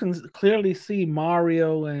where you can clearly see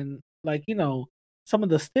Mario and like some of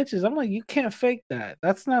the stitches. I'm like, you can't fake that.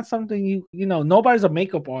 That's not something nobody's a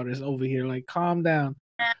makeup artist over here. Like, calm down.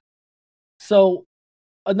 So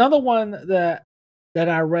another one that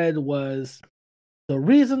I read was the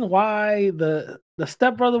reason why the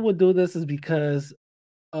stepbrother would do this is because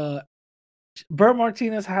uh Bert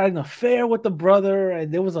Martinez had an affair with the brother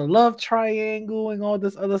and there was a love triangle and all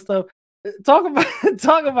this other stuff. Talk about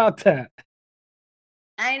talk about that.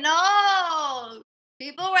 I know.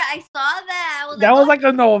 I saw that. I was like, That was oh, like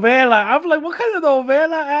a novela. I'm like, what kind of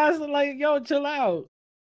novela ass? Like, yo, chill out.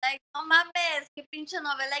 like, no mames, qué pinche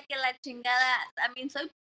novela que la chingada. I mean, soy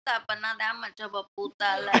puta, but not that much of a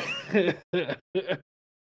puta.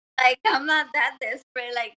 Like I'm not that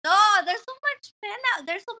desperate. Like, no, there's so much men out.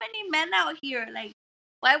 There's so many men out here. Like,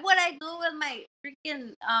 why would I do with my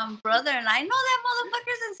freaking brother? And I know that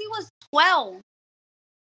motherfucker since he was 12.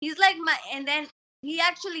 He's like and then he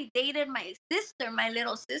actually dated my sister, my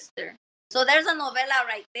little sister. So there's a novela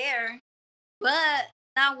right there, but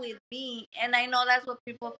not with me. And I know that's what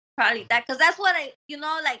people probably because that's what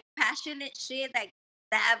like passionate shit, like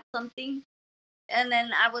stab something. And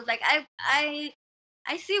then I was like,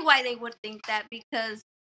 I see why they would think that because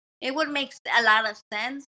it would make a lot of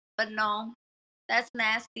sense. But no, that's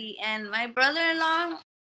nasty. And my brother-in-law,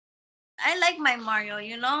 I like my Mario.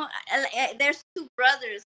 There's two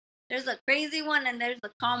brothers. There's a crazy one and there's the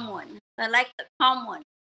calm one. I like the calm one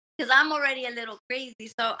because I'm already a little crazy,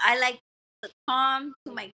 so I like the calm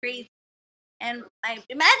to my crazy. And I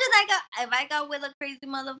imagine I got with a crazy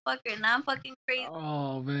motherfucker and I'm fucking crazy.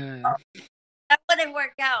 Oh man, That wouldn't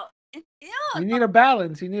work out. you need a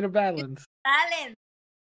balance. You need a balance. Balance.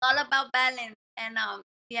 It's all about balance. And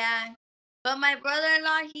yeah. But my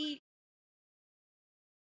brother-in-law, he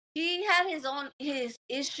had his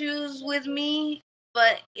issues with me,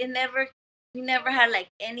 but he never had like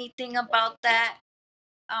anything about that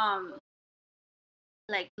um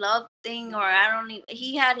like love thing, or I don't even,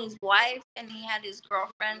 he had his wife and he had his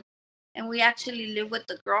girlfriend, and we actually lived with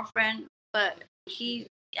the girlfriend, but he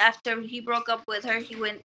after he broke up with her,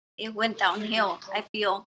 it went downhill. I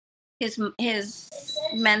feel his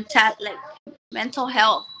mental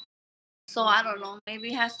health. So I don't know.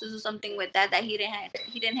 Maybe it has to do something with that he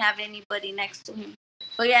didn't have anybody next to him.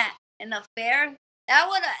 But yeah, an affair that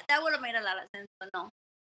would have made a lot of sense. But no,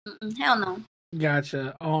 hell no.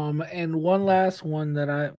 Gotcha. And one last one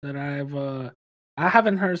I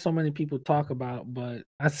haven't heard so many people talk about, but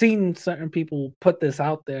I've seen certain people put this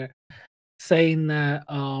out there saying that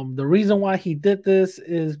the reason why he did this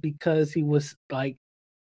is because he was like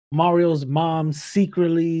Mario's mom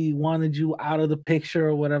secretly wanted you out of the picture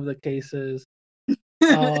or whatever the case is.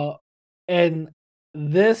 Uh and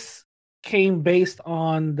this came based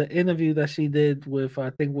on the interview that she did with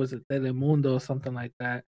I think was it Telemundo or something like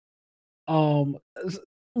that. Um, s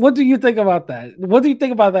What do you think about that? What do you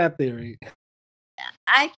think about that theory?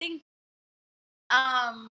 I think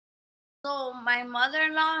um so my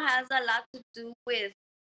mother-in-law has a lot to do with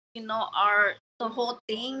our the whole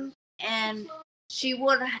thing, and she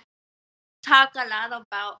would talk a lot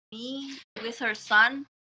about me with her son,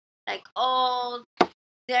 like, oh,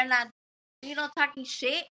 they're not talking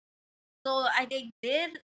shit. So they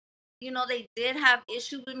did have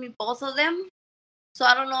issues with me, both of them. So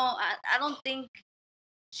I don't know. I don't think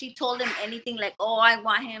she told him anything like, "Oh, I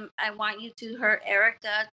want you to hurt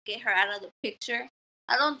Erica, get her out of the picture."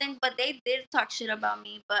 I don't think, but they did talk shit about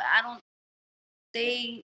me. But I don't.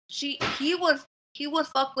 They she he would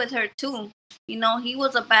fuck with her too. He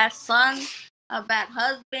was a bad son, a bad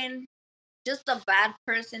husband, just a bad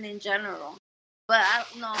person in general. But I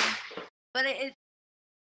don't know. But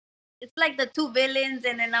it's like the two villains,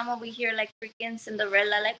 and then I'm over here like freaking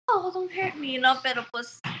Cinderella, like, oh, don't hurt me, pero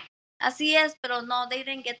pues así es, pero no, they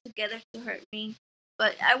didn't get together to hurt me.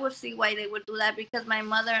 But I would see why they would do that, because my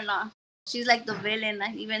mother-in-law, she's like the villain.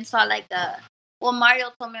 I even saw like Mario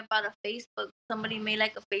told me about a Facebook. Somebody made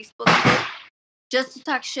like a Facebook group just to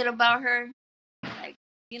talk shit about her, like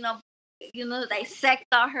you know, dissect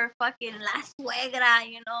all her fucking la suegra.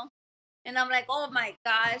 And I'm like, oh my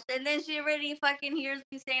gosh. And then she already fucking hears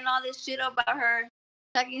me saying all this shit about her,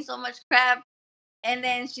 talking so much crap. And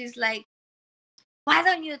then she's like, why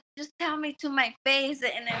don't you just tell me to my face?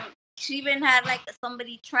 And then she even had like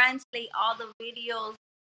somebody translate all the videos,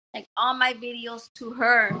 like all my videos to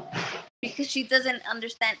her, because she doesn't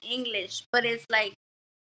understand English. But it's like,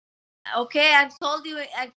 okay, I've told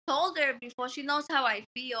her before, she knows how I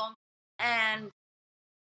feel. And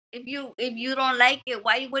if you don't like it,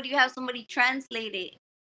 why would you have somebody translate it?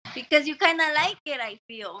 Because you kind of like it, I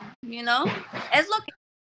feel. Es lo que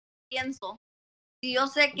pienso. Si yo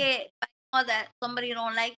sé que I know that somebody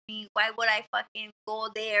don't like me, why would I fucking go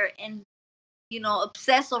there and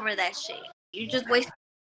obsess over that shit? You just waste.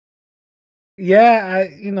 Yeah,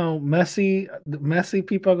 messy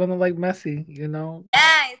people are gonna like messy.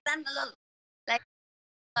 Yeah, it's not like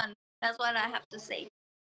son. That's what I have to say.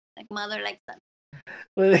 Like mother, like son.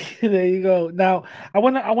 But there you go. Now, I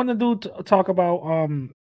wanna talk about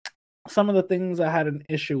some of the things I had an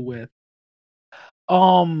issue with.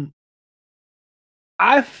 Um,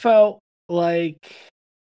 I felt like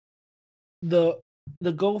the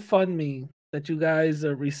the GoFundMe that you guys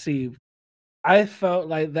received, I felt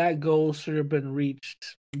like that goal should have been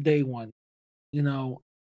reached day one. You know,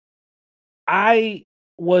 I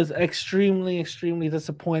was extremely, extremely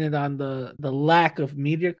disappointed on the lack of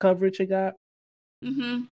media coverage it got.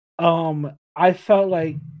 Mhm. I felt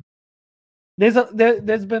like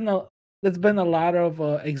there's been a lot of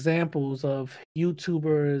examples of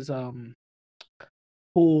YouTubers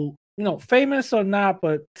who famous or not,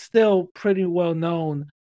 but still pretty well known,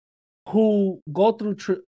 who go through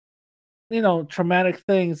traumatic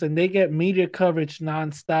things and they get media coverage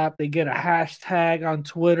nonstop. They get a hashtag on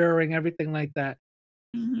Twitter and everything like that.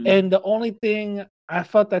 Mhm. And the only thing I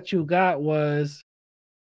felt that you got was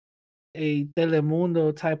a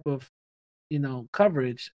Telemundo type of,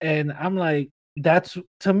 coverage. And I'm like, that's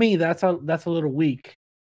to me, that's a little weak.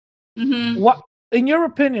 Mhm. What in your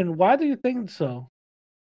opinion, why do you think so?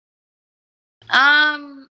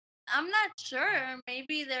 I'm not sure.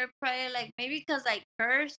 Maybe they're probably like maybe because I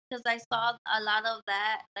cursed because I saw a lot of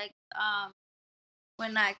that like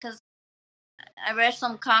when because I read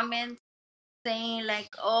some comments saying like,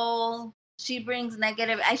 oh, she brings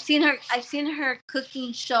negative. I've seen her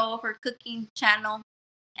cooking show, her cooking channel,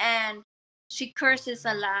 and she curses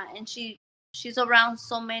a lot, and she's around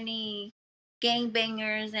so many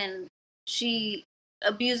gangbangers, and she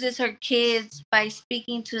abuses her kids by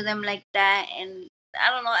speaking to them like that. And I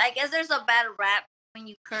don't know. I guess there's a bad rap when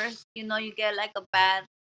you curse. You get like a bad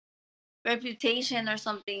reputation or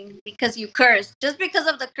something because you curse, just because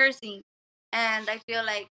of the cursing. And I feel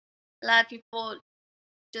like a lot of people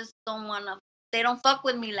just don't wanna they don't fuck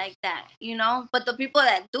with me like that. But the people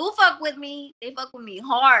that do fuck with me, they fuck with me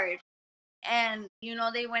hard. And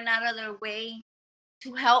they went out of their way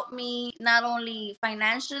to help me not only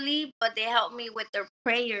financially, but they helped me with their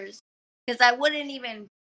prayers. Because I wouldn't even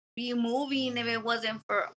be moving if it wasn't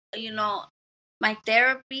for, my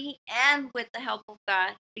therapy and with the help of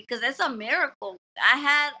God. Because it's a miracle. I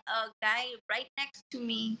had a guy right next to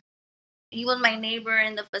me. He was my neighbor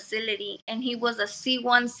in the facility, and he was a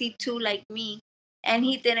C1, C2 like me, and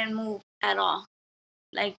he didn't move at all.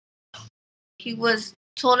 Like, he was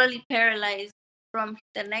totally paralyzed from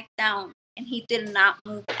the neck down, and he did not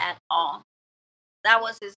move at all. That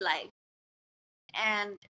was his life.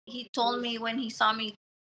 And he told me when he saw me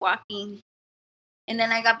walking, and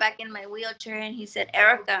then I got back in my wheelchair, and he said,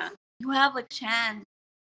 Erica, you have a chance.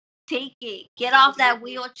 Take it. Get off that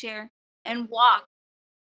wheelchair and walk.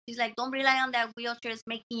 He's like, don't rely on that wheelchair. It's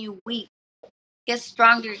making you weak. Get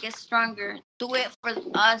stronger. Get stronger. Do it for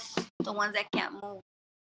us, the ones that can't move.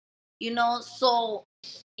 So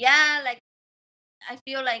yeah, like I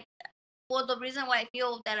feel like, well, the reason why I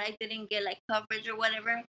feel that I didn't get like coverage or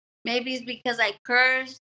whatever, maybe it's because I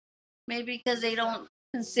cursed, maybe because they don't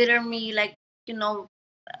consider me like,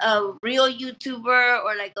 a real YouTuber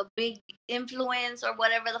or like a big influence or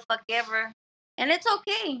whatever the fuck ever. And it's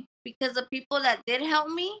okay because the people that did help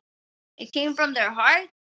me, it came from their heart,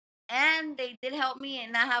 and they did help me,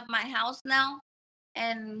 and I have my house now,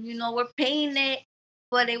 and we're paying it,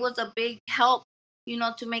 but it was a big help,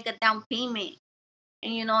 to make a down payment.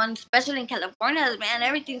 And especially in California, man,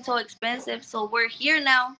 everything's so expensive. So we're here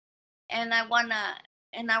now, and I wanna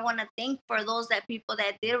thank for those that people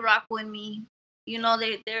that did rock with me.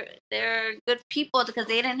 They're good people because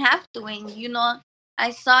they didn't have to. And I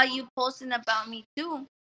saw you posting about me too,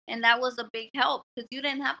 and that was a big help because you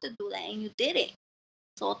didn't have to do that, and you did it.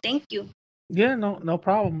 So thank you. Yeah, no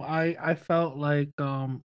problem. I felt like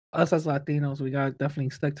us as Latinos, we got to definitely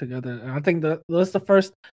stick together. And I think that's the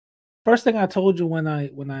first thing I told you when I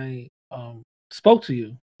spoke to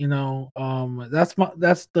you.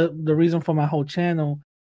 That's the reason for my whole channel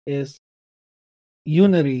is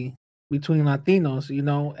unity between Latinos.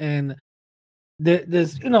 And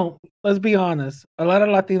there's let's be honest, a lot of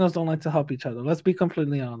Latinos don't like to help each other. Let's be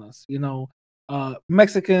completely honest.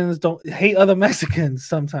 Mexicans don't hate other Mexicans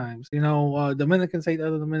sometimes. Dominicans hate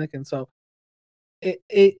other Dominicans. So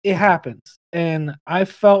it happens, and I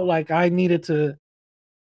felt like I needed to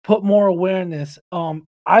put more awareness.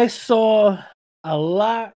 I saw a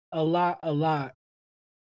lot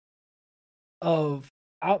of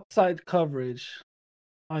outside coverage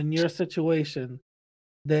on your situation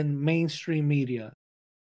than mainstream media.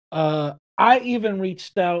 I even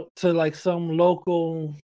reached out to like some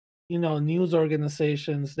local, news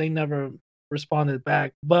organizations. They never responded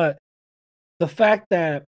back. But the fact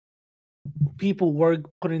that people were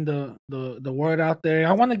putting the word out there,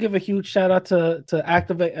 I want to give a huge shout out to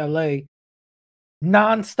Activate LA.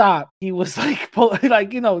 Nonstop, he was like,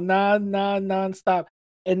 like nonstop,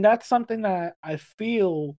 and that's something that I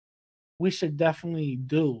feel we should definitely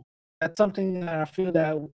do. That's something that I feel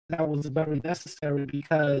that was very necessary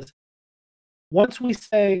because once we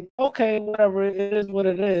say, okay, whatever, it is what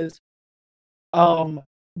it is, um,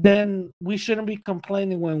 then we shouldn't be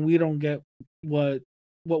complaining when we don't get what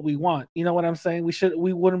what we want. You know what I'm saying?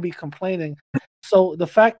 We wouldn't be complaining. So the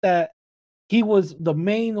fact that he was the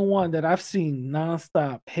main one that I've seen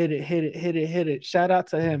nonstop hit it, hit it, hit it, hit it. Shout out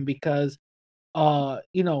to him because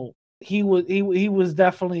he was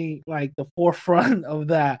definitely like the forefront of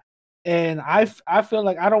that. And I feel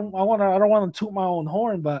like I don't want to toot my own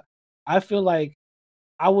horn, but I feel like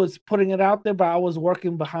I was putting it out there, but I was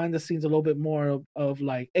working behind the scenes a little bit more of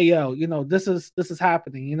like, hey yo, this is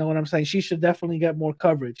happening. You know what I'm saying? She should definitely get more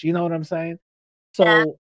coverage. You know what I'm saying? Yeah,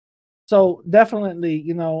 So definitely,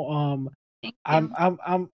 thank I'm you. I'm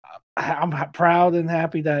I'm I'm proud and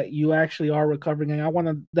happy that you actually are recovering, and I want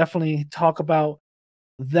to definitely talk about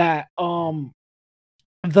that. The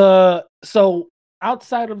so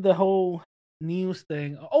outside of the whole news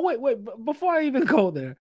thing. Oh wait, before I even go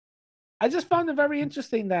there, I just found it very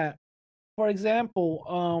interesting that, for example,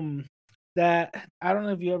 that I don't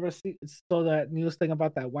know if you ever saw that news thing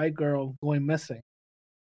about that white girl going missing,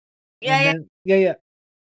 Yeah, and yeah.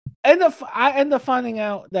 then I end up finding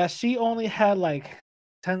out that she only had like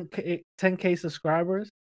 10K subscribers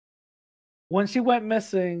when she went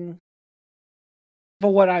missing.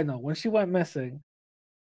 For what I know, when she went missing,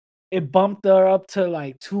 it bumped her up to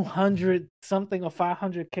like 200 something or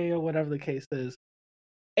 500K or whatever the case is.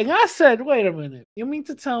 And I said, wait a minute, you mean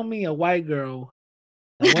to tell me a white girl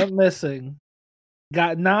that went missing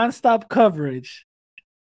got nonstop coverage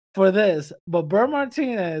for this, but Bert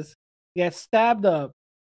Martinez gets stabbed up,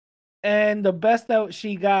 and the best that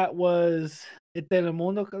she got was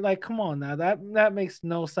Telemundo? Like, come on now, that makes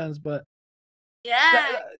no sense. But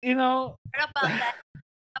Yeah, you know, I heard about that.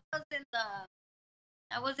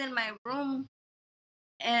 I was in my room,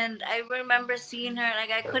 and I remember seeing her.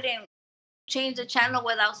 Like I couldn't change the channel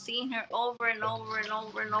without seeing her over and over and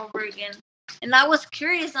over and over again. And I was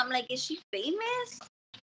curious. I'm like, is she famous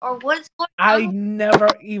or what's going I on? never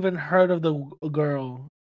even heard of the girl.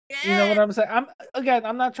 You know Yeah, what I'm saying?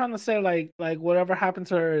 I'm not trying to say like whatever happened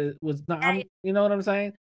to her was not. yeah, You know what I'm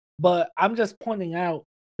saying? But I'm just pointing out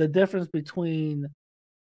the difference between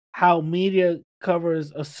how media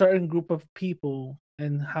covers a certain group of people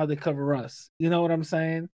and how they cover us. You know what I'm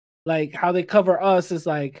saying? Like how they cover us is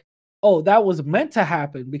like, oh, that was meant to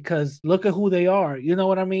happen because look at who they are. You know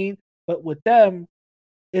what I mean? But with them,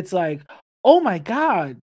 it's like, oh my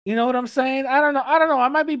god. You know what I'm saying? I don't know. I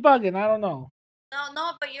might be bugging. I don't know.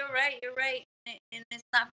 no, but you're right. You're right, and it's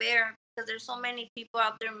not fair because there's so many people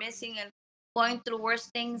out there missing and going through worse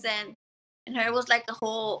things. And her was like a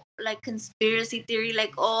whole like conspiracy theory.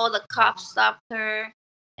 Like, oh, the cops stopped her,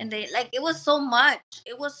 and they like it was so much.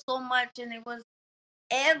 It was so much, and it was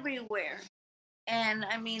everywhere. And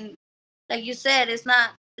I mean, like you said, it's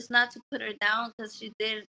not to put her down because she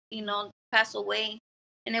did, pass away,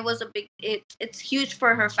 and it was a big. It's huge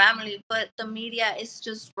for her family, but the media is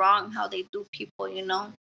just wrong how they do people.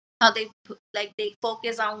 How they like they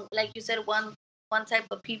focus on, like you said, one type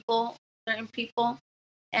of people, certain people,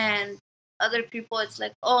 and other people. It's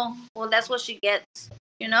like, oh, well, that's what she gets.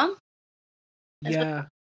 You know, that's what. Yeah.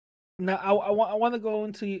 Now I want to go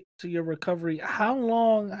to your recovery. How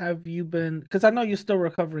long have you been? Because I know you're still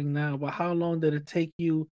recovering now, but how long did it take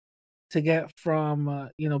you to get from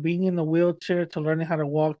being in the wheelchair to learning how to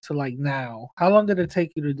walk to like now? How long did it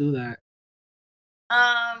take you to do that?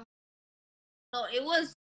 Um. So it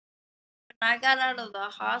was when I got out of the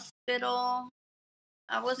hospital.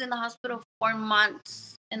 I was in the hospital 4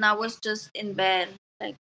 months, and I was just in bed.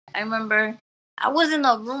 Like I remember, I was in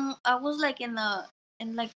a room. I was like in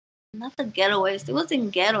like not the ghettoist. It was in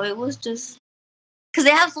ghetto. It was just because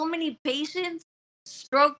they have so many patients,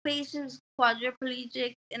 stroke patients,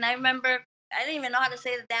 quadriplegic, and I remember I didn't even know how to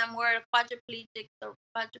say the damn word quadriplegic or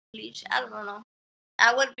quadriplegic. I don't know.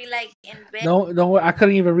 I would be like in bed. No, I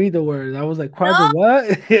couldn't even read the word. I was like, quadra No, what?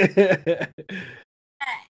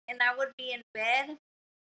 and I would be in bed,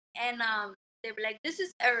 and they were like, "This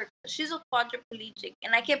is Eric. She's a quadriplegic,"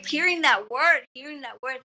 and I kept hearing that word,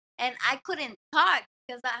 and I couldn't talk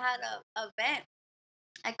because I had a vent.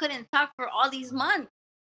 I couldn't talk for all these months,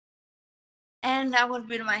 and I would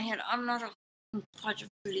be in my head, "I'm not a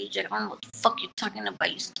quadriplegic. I don't know what the fuck you're talking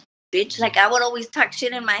about, you stupid bitch." Like I would always talk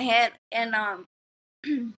shit in my head, and I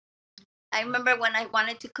remember when I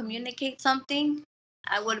wanted to communicate something,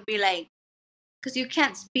 I would be like, because you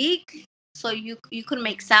can't speak, so you could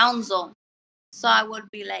make sounds though. So I would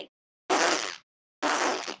be like,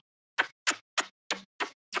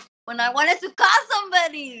 when I wanted to call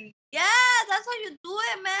somebody. Yeah, that's how you do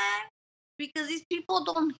it, man. Because these people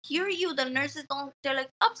don't hear you. The nurses don't. They're like,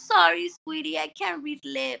 "I'm sorry, sweetie, I can't read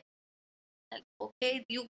lips." Like, okay,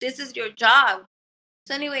 this is your job.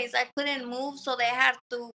 So, anyways, I couldn't move, so they have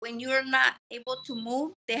to. When you're not able to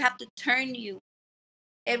move, they have to turn you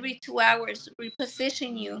every 2 hours,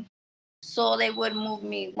 reposition you. So they would move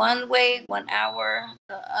me one way, 1 hour,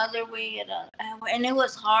 the other way at an hour. And it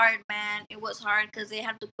was hard, man. It was hard because they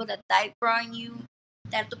had to put a diaper on you.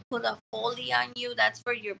 They had to put a Foley on you. That's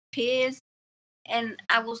for your piss. And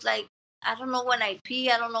I was like, I don't know when I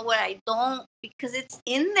pee. I don't know when I don't because it's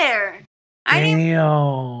in there. I didn't,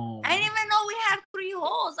 Damn. I didn't even know we had 3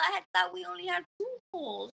 holes. I had thought we only had 2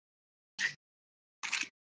 holes.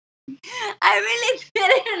 I really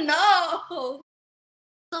didn't know.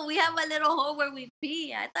 So we have a little hole where we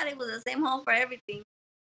pee. I thought it was the same hole for everything.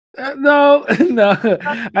 No, no.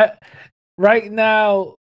 I, right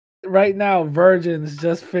now, right now, virgins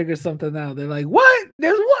just figured something out. They're like, "What?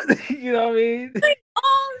 There's what?" You know what I mean?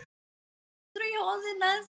 Holes, exposing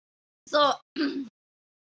us. So,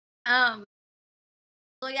 um,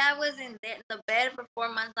 so yeah, I was in the bed for 4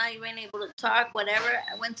 months, not even able to talk, whatever.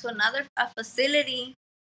 I went to another facility.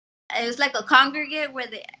 It was like a congregate where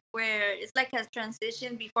it's like a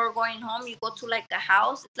transition before going home. You go to like a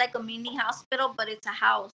house. It's like a mini hospital, but it's a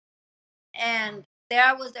house. And there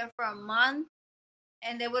I was there for a month,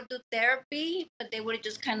 and they would do therapy, but they would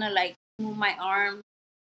just kind of like move my arm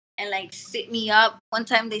and like sit me up. One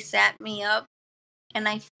time they sat me up, and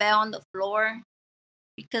I fell on the floor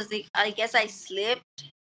because I guess I slipped,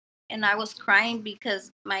 and I was crying because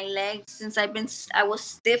my legs, since I was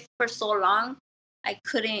stiff for so long, I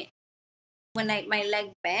couldn't. When my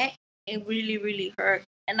leg bent, it really really hurt,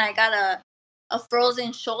 and I got a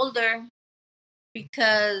frozen shoulder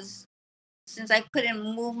because since I couldn't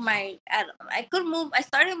move I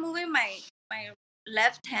started moving my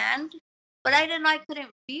left hand, but I didn't know I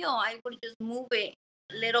couldn't feel. I would just move it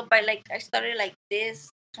little by, like, I started like this,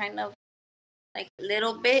 kind of like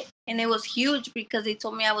little bit, and it was huge because they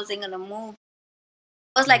told me I wasn't gonna move.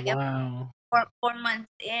 It was like Wow. 4 months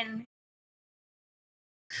in.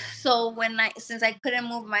 So since I couldn't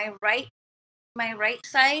move my right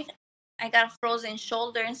side, I got a frozen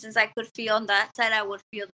shoulder, and since I could feel on that side, I would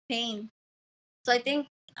feel the pain. So I think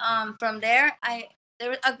from there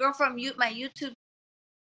was a girl from my YouTube,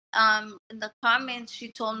 in the comments,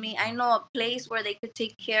 she told me, I know a place where they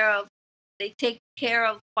take care of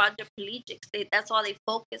quadriplegics. That's all they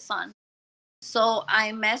focus on. So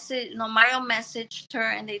Mario messaged her,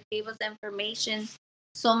 and they gave us information.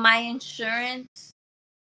 So my insurance,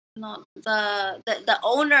 no, the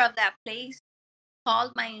owner of that place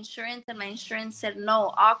called my insurance, and my insurance said no,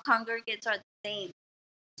 all congregates are the same.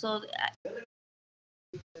 So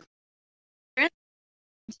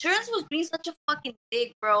insurance was being such a fucking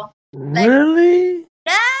dick, bro. Like, Really?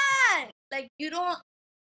 yeah, like you don't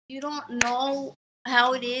know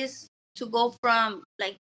how it is to go from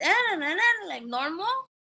like like normal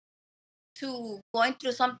to going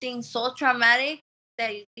through something so traumatic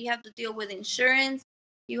that you have to deal with insurance,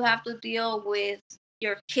 you have to deal with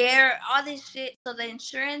your care, all this shit. So the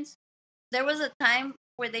insurance, there was a time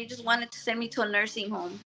where they just wanted to send me to a nursing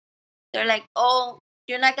home. They're like, oh,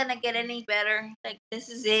 you're not gonna get any better, like, this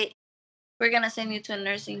is it, we're gonna send you to a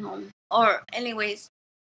nursing home. Or anyways,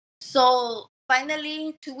 so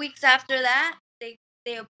finally 2 weeks after that, they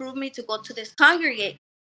approved me to go to this congregate.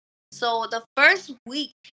 So the first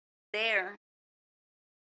week there,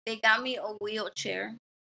 they got me a wheelchair.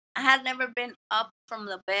 I had never been up from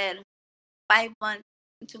the bed. 5 months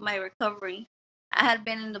into my recovery, I had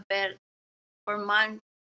been in the bed for months,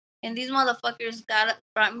 and these motherfuckers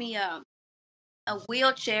brought me a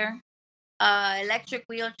wheelchair, electric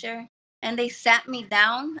wheelchair, and they sat me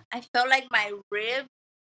down. I felt like my ribs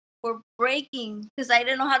were breaking because I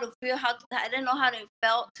didn't know how to feel. I didn't know how it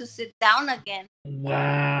felt to sit down again.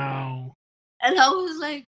 Wow. And I was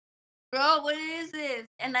like, bro, what is this?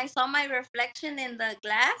 And I saw my reflection in the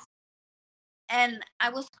glass, and I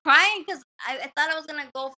was crying because I thought I was gonna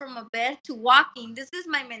go from a bed to walking. This is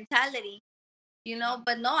my mentality,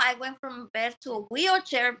 but no, I went from a bed to a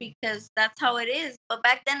wheelchair because that's how it is. But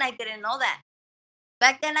back then I didn't know that.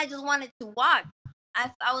 Back then I just wanted to walk.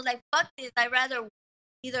 I was like, fuck this. I'd rather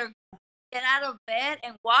either get out of bed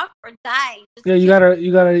and walk or die. Just Yeah,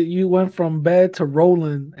 kill you went from bed to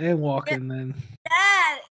rolling and me. walking then.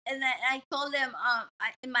 That. And then I told them,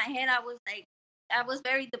 in my head, I was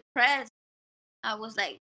very depressed. I was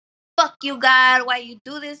like, fuck you, God, why you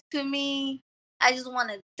do this to me? I just want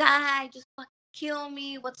to die. Just fucking kill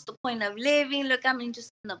me. What's the point of living? Look, I'm in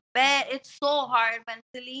just in the bed. It's so hard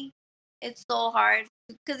mentally. It's so hard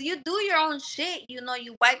because you do your own shit. You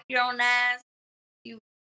wipe your own ass. You,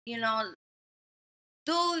 you know,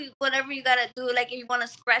 do whatever you gotta do. Like if you want to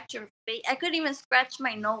scratch your face, I couldn't even scratch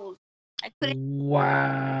my nose. I couldn't.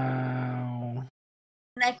 Wow.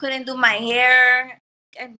 I couldn't do my hair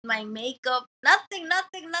and my makeup. Nothing,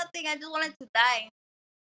 nothing, nothing. I just wanted to die.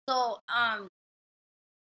 So I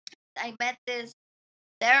met this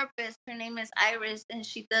therapist. Her name is Iris, and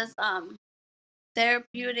she does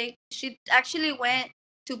therapeutic. She actually went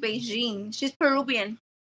to Beijing. She's Peruvian,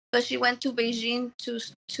 but she went to Beijing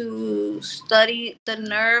to study the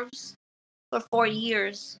nerves for 4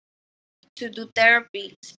 years to do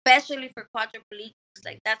therapy, especially for quadriplegics.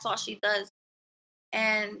 Like that's all she does.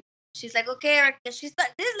 And she's like, okay, Erica. This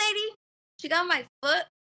lady, she got my foot,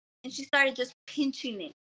 and she started just pinching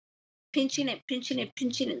it, pinching it, pinching it,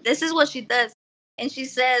 pinching it. This is what she does. And she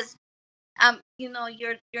says,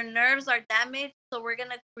 your nerves are damaged, so we're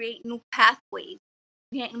gonna create new pathways.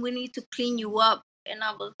 We need to clean you up. And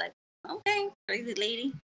I was like, okay, crazy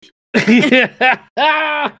lady.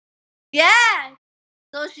 Yeah. Yeah.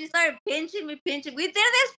 So she started pinching me. We did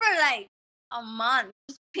this for like a month,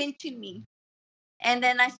 just pinching me. And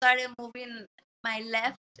then I started moving my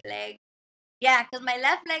left leg. Yeah, because my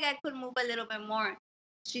left leg I could move a little bit more.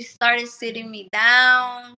 She started sitting me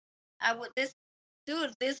down. This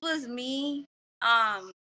was me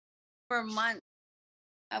for months.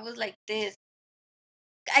 I was like this.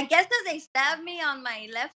 I guess because they stabbed me on my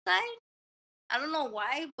left side. I don't know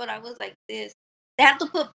why, but I was like this. They had to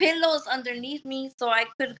put pillows underneath me so I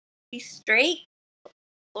could be straight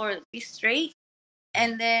or be straight.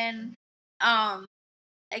 And then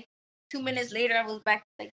like 2 minutes later I was back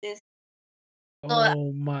like this. So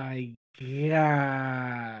Oh my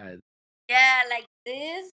god. yeah, like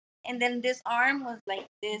this. And then this arm was like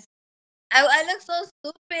this. I look so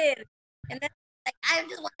stupid. And then like I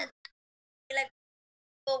just wanted to like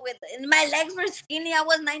go with it. And my legs were skinny. I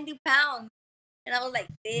was 90 pounds. And I was like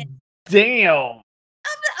this. Damn.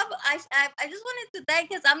 I just wanted to die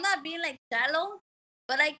because I'm not being like shallow,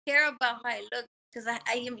 but I care about how I look because I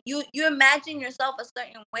am you imagine yourself a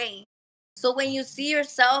certain way. So when you see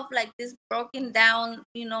yourself like this broken down,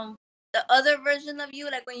 the other version of you,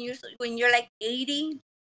 like when you're like 80,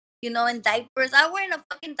 in diapers. I was wearing a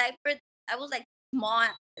fucking diaper. I was like small.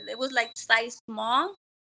 It was like size small,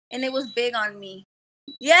 and it was big on me.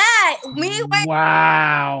 Yeah, me wearing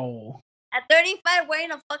Wow. at 35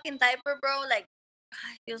 wearing a fucking diaper, bro. Like,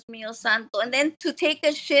 ay, Dios mío santo. And then to take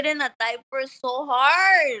a shit in a diaper is so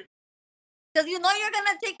hard. Because you know you're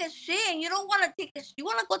gonna take a shit and you don't want to take a shit. You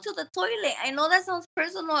want to go to the toilet. I know that sounds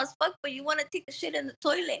personal as fuck, but you want to take a shit in the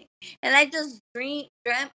toilet. And I just dreamt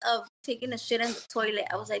of taking a shit in the toilet.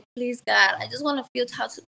 I was like, please, God, I just want to feel how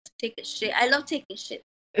to take a shit. I love taking shit.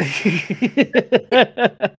 So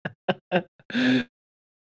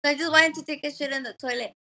I just wanted to take a shit in the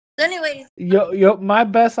toilet. So, anyways, My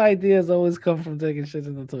best ideas always come from taking shit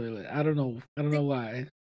in the toilet. I don't know. I don't know why.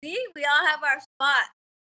 see, we all have our spot.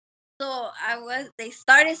 So they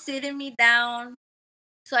started sitting me down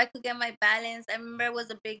so I could get my balance. I remember it was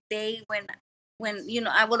a big day when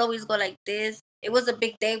I would always go like this. It was a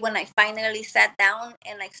big day when I finally sat down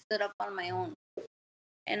and I stood up on my own.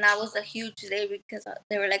 And that was a huge day because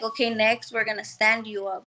they were like, okay, next we're gonna stand you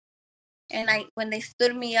up. And when they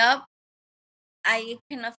stood me up, I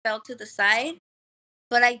kind of fell to the side.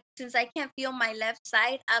 But since I can't feel my left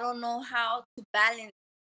side, I don't know how to balance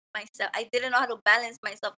myself. I didn't know how to balance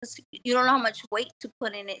myself because you don't know how much weight to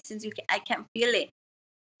put in it since I can't feel it.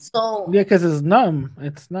 So Yeah, because it's numb.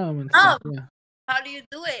 It's numb and stuff. Yeah. how do you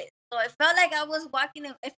do it? So it felt like I was walking.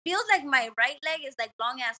 It feels like my right leg is like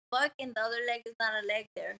long as fuck, and the other leg is not a leg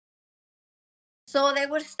there. So they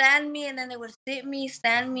would stand me, and then they would stand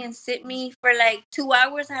me, and sit me for like 2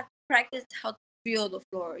 hours. I had to practice how to feel the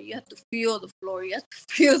floor. You have to feel the floor. You have to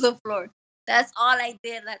feel the floor. That's all I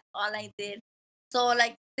did. That's all I did. So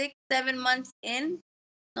like 6, 7 months in,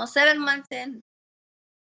 no, 7 months in,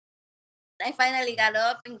 I finally got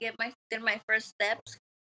up and did my first steps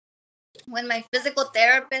when my physical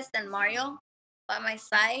therapist and Mario by my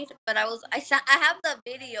side. But I have the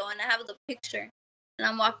video and I have the picture, and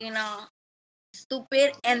I'm walking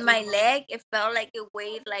stupid, and my leg, it felt like it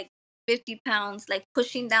weighed like 50 pounds, like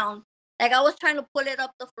pushing down. Like I was trying to pull it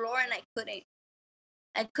up the floor and I couldn't.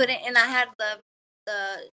 And I had the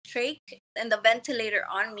trach and the ventilator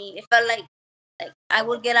on me. It felt like I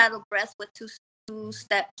would get out of breath with two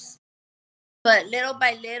steps. But little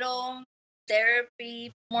by little,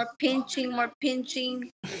 therapy, more pinching, more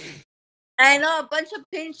pinching. I know, a bunch of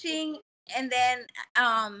pinching, and then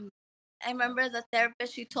I remember the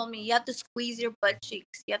therapist. She told me you have to squeeze your butt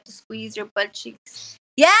cheeks. You have to squeeze your butt cheeks.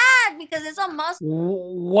 Yeah, because it's a muscle.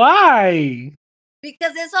 Why?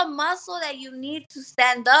 Because it's a muscle that you need to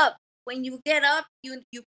stand up. When you get up, you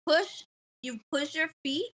push your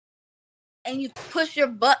feet, and you push your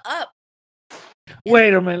butt up.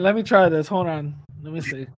 Wait a minute. Let me try this. Hold on. Let me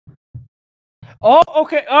see. Oh,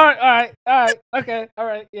 okay. All right. All right. All right. Okay. All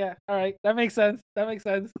right. Yeah. All right. That makes sense. That makes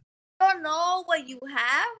sense. You don't know what you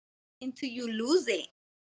have until you lose it.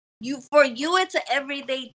 For you, it's an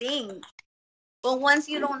everyday thing. But once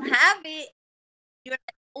you don't have it, you're like,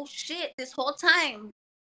 oh shit, this whole time.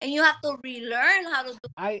 And you have to relearn how to do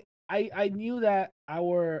it. I knew that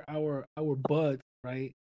our butts,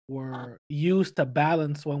 right, were used to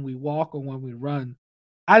balance when we walk or when we run.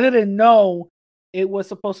 I didn't know it was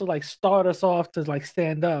supposed to like start us off to like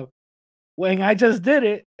stand up. When I just did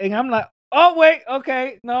it, and I'm like, oh wait,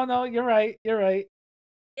 okay, no, you're right, you're right.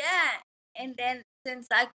 Yeah. And then since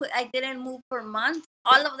I didn't move for months,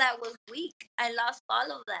 all of that was weak. I lost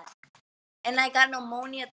all of that. And I got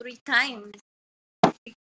pneumonia 3 times.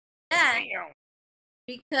 Yeah.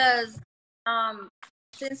 Because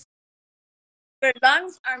since your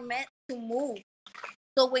lungs are meant to move.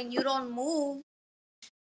 So when you don't move,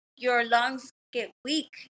 your lungs get weak.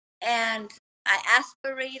 And I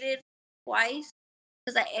aspirated twice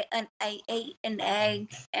because I ate an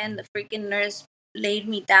egg, and the freaking nurse laid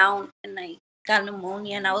me down, and I got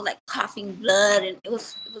pneumonia, and I was like coughing blood, and it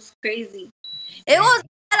was crazy. It was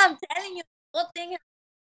bad, I'm telling you. The whole thing hurt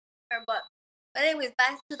her butt. But anyways,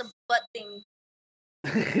 back to the butt thing.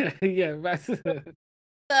 Yeah, that's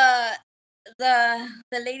The the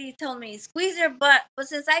lady told me squeeze your butt, but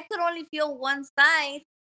since I could only feel one side,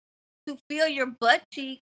 to feel your butt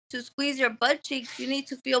cheek, to squeeze your butt cheeks, you need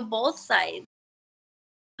to feel both sides.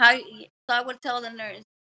 So I would tell the nurse,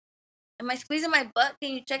 am I squeezing my butt?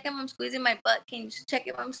 Can you check if I'm squeezing my butt? Can you check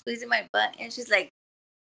if I'm squeezing my butt? And she's like,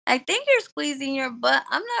 I think you're squeezing your butt.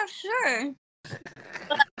 I'm not sure.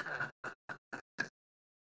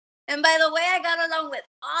 And by the way, I got along with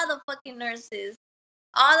all the fucking nurses.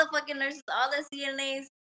 All the fucking nurses, all the CNAs.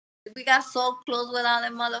 We got so close with all the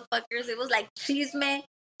motherfuckers. It was like chisme.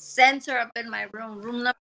 Sent her up in my room. Room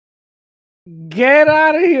number. Get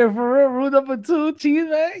out of here for real. Rule number 2, cheese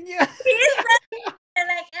man. Yeah. And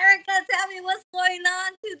like, Erica, tell me what's going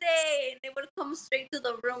on today. And they would come straight to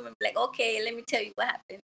the room and be like, okay, let me tell you what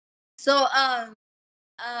happened. So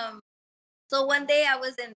so one day I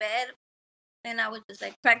was in bed and I was just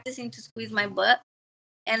like practicing to squeeze my butt.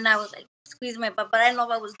 And I was like squeeze my butt, but I didn't know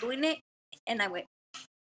if I was doing it. And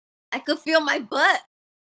I could feel my butt.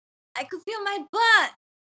 I could feel my butt.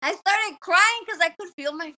 I started crying because I could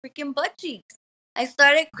feel my freaking butt cheeks. I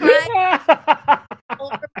started crying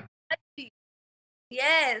over my butt cheeks.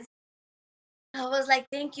 Yes. I was like,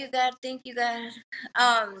 thank you, God. Thank you, God.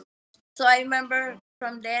 So I remember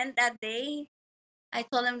from then, that day, I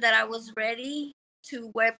told him that I was ready to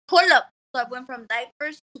wear pull-up. So I went from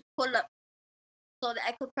diapers to pull-up so that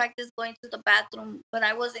I could practice going to the bathroom. But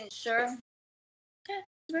I wasn't sure.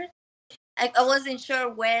 I wasn't sure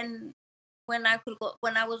when I could go,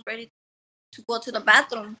 when I was ready to go to the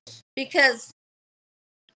bathroom, because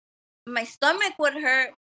my stomach would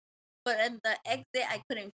hurt, but in the exit I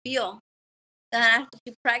couldn't feel. Then I have to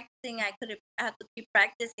keep practicing. I have to keep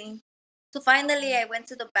practicing. So finally, I went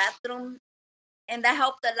to the bathroom, and that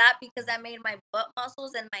helped a lot because I made my butt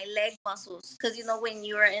muscles and my leg muscles. Because you know, when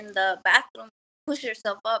you're in the bathroom, push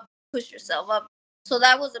yourself up, push yourself up. So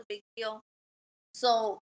that was a big deal.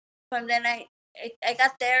 So from then I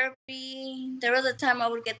got therapy. There was a time I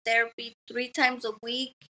would get therapy 3 times a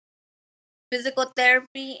week, physical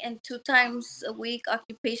therapy, and 2 times a week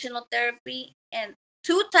occupational therapy, and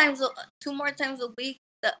 2 more times a week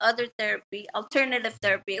the other therapy, alternative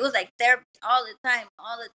therapy. It was like therapy all the time,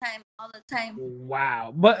 all the time, all the time.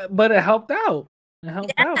 Wow. But it helped out. It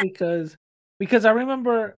helped out Yeah, because I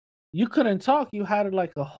remember you couldn't talk. You had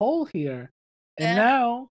like a hole here. And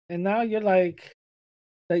yeah, now you're like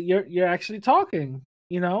that you're actually talking,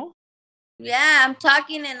 you know? yeah. I'm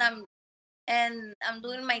talking and I'm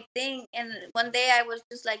doing my thing. And one day I was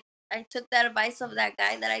just like, I took that advice of that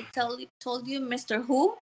guy that I told you, Mr.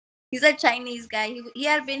 Who. He's a Chinese guy. He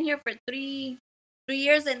had been here for three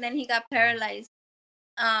years, and then he got paralyzed.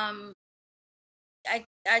 Um, I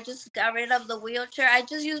just got rid of the wheelchair. I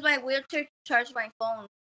just used my wheelchair to charge my phone,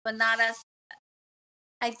 but not as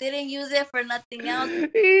I didn't use it for nothing else.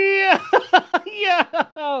 Yeah.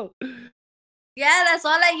 Yeah. Yeah, that's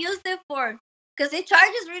all I used it for. Cause it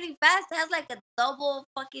charges really fast. It has like a double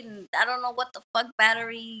fucking, I don't know what the fuck,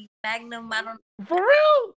 battery magnum. I don't For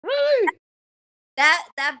real? Really?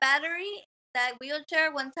 that battery, that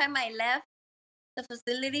wheelchair. One time I left the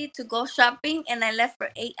facility to go shopping, and I left for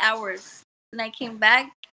 8 hours. And I came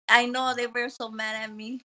back. I know they were so mad at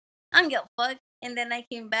me. I don't give a fuck. And then I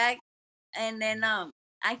came back, and then I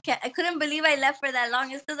couldn't believe I left for that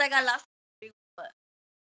long. It's because I got lost. But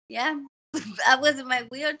yeah, I was in my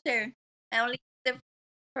wheelchair. I only used it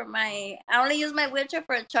I only used my wheelchair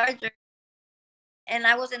for a charger. And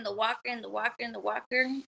I was in the walker,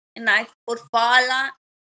 and I would fall a lot.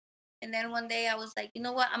 And then one day I was like, you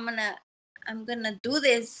know what? I'm gonna do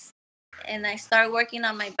this. And I start working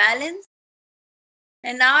on my balance.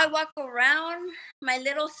 And now I walk around my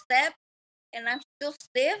little step, and I'm still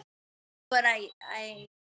stiff, but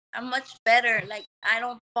I'm much better. Like, I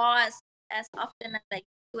don't fall as often as I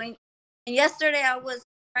doing. And yesterday I was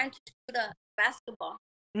trying to shoot a basketball,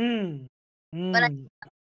 Mm. but Mm.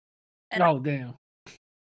 and Oh damn.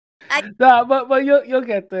 I No, but you'll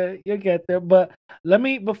get there. You'll get there. But let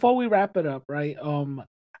me before we wrap it up, right?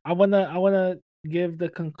 I wanna give the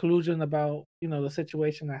conclusion about the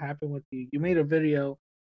situation that happened with you. You made a video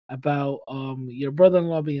about your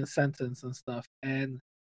brother-in-law being sentenced and stuff, and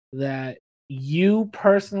that you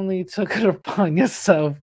personally took it upon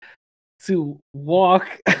yourself to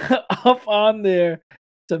walk up on there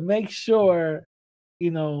to make sure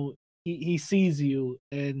you know he sees you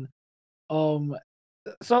and um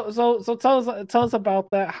so tell us about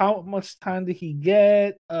that. How much time did he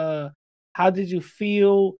get? How did you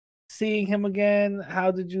feel seeing him again? How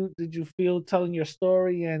did you feel telling your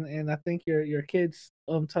story and I think your kids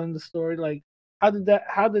telling the story? Like how did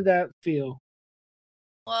that feel?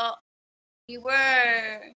 Well, we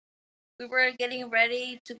were we were getting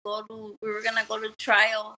ready to go to we were gonna go to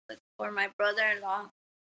trial for my brother-in-law.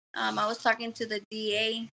 I was talking to the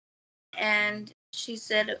DA, and she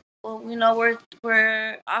said, "Well,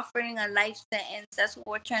 we're offering a life sentence. That's what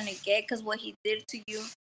we're trying to get because what he did to you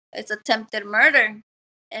is attempted murder,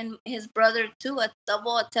 and his brother too, a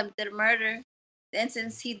double attempted murder. And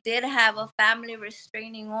since he did have a family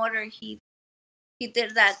restraining order, he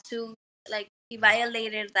did that too. Like he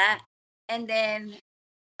violated that, and then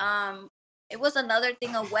um, it was another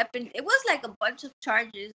thing, a weapon. It was like a bunch of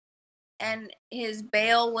charges." And his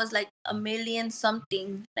bail was like a million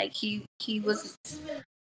something. Like he was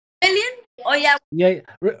million. Oh yeah, Yeah,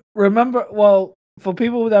 remember, well, for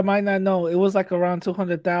people that might not know, it was like around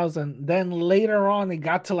 200,000. Then later on, it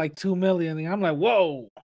got to like 2 million. And I'm like, whoa.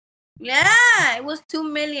 yeah. It was 2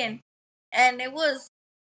 million, and it was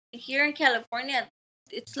here in California.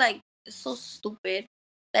 It's like it's so stupid.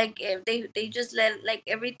 Like if they just let like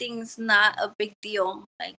everything's not a big deal.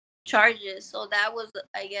 Like charges. So that was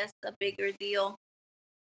I guess a bigger deal.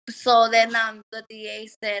 So then the DA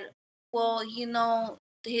said, well,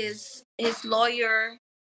 his lawyer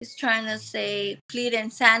is trying to say plead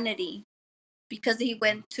insanity because he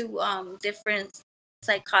went to different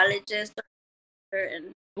psychologists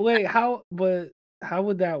and Wait, but how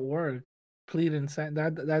would that work? Plead insane.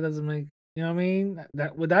 That doesn't make, you know what I mean?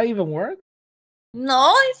 That would that even work?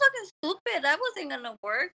 no, he's fucking stupid. That wasn't gonna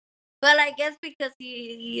work. But I guess because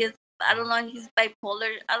he is, I don't know, he's bipolar.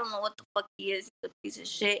 I don't know what the fuck he is. He's a piece of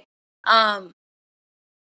shit. Um,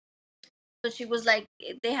 so she was like,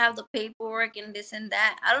 they have the paperwork and this and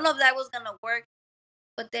that. I don't know if that was gonna work.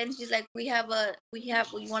 But then she's like, we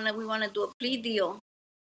wanna do a plea deal.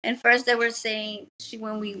 And first they were saying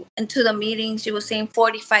when we into the meeting, she was saying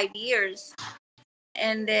 45 years.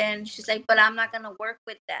 And then she's like, but I'm not gonna work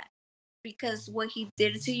with that because what he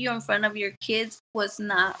did to you in front of your kids was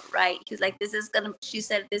not right. He's like, she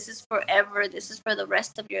said, this is forever. This is for the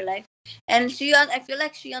rest of your life. And I feel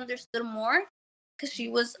like she understood more because she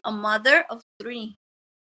was a mother of three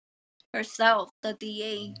herself, the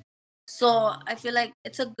DA. So I feel like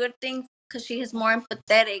it's a good thing because she is more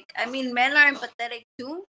empathetic. I mean, men are empathetic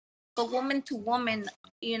too, but woman to woman,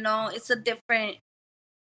 it's a different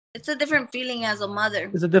feeling as a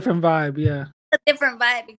mother. It's a different vibe, yeah. It's a different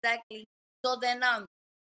vibe, exactly. So then,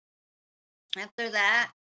 after that,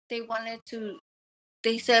 they wanted to.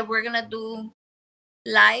 They said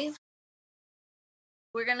live.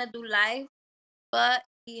 We're gonna do live, but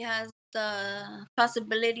he has the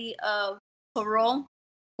possibility of parole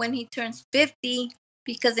when he turns 50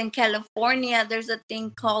 because in California there's a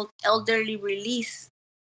thing called elderly release.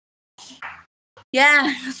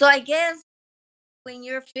 Yeah, so I guess when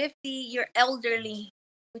you're 50, you're elderly,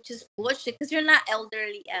 which is bullshit because you're not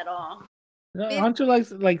elderly at all. No, 50, aren't you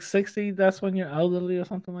like 60? That's when you're elderly or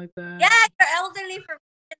something like yeah, that. you're elderly for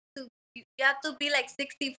you have to be like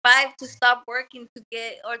 65 to stop working to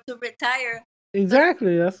get or to retire. But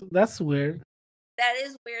Exactly. That's weird. that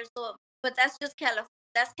is weird. So, but that's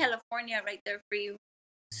California right there for you.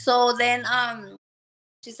 So then,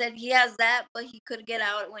 she said he has that, but he could get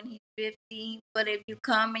out when he's 50. But if you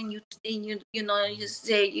come and you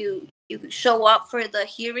say you show up for the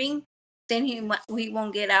hearing, then he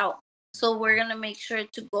won't get out. So we're gonna make sure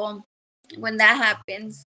to go when that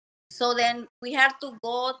happens. So then we have to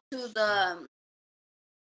go to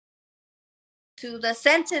the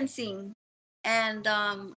sentencing, and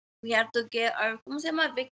we have to get our ¿cómo se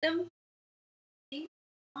llama? Victim.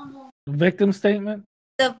 Victim statement?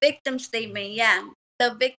 The victim statement, yeah,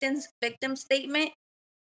 the victim statement.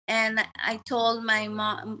 And I told my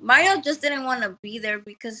mom, Mario just didn't want to be there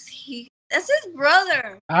because that's his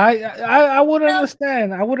brother. I would So,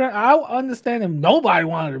 understand. I would understand if nobody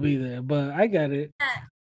wanted to be there, but I get it. yeah,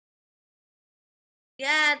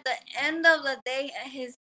 yeah, at the end of the day,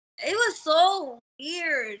 it was so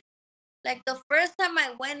weird. Like the first time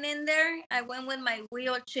I went in there, I went with my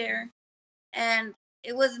wheelchair, and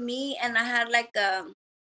it was me, and I had like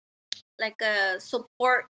a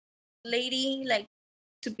support lady, like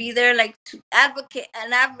to be there, like to advocate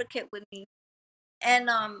with me. And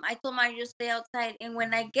I told my just stay outside. And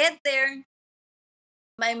when I get there,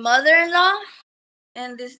 my mother-in-law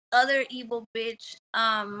and this other evil bitch,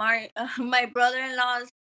 my brother-in-law's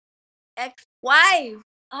ex-wife.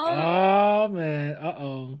 Oh my Oh man.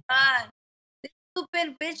 Uh-oh. God. This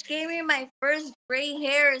stupid bitch gave me my first gray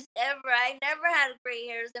hairs ever. I never had gray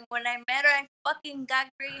hairs. And when I met her, I fucking got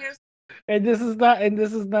gray hairs. And this is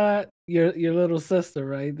not your little sister,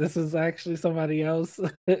 right? This is actually somebody else.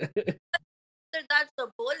 After dodged the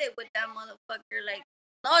bullet with that motherfucker. Like,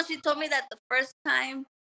 no, she told me that the first time,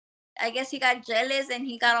 I guess he got jealous and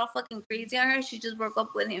he got all fucking crazy on her. She just broke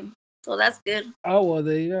up with him. So that's good. Oh well,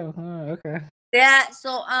 there you go. Okay. Yeah,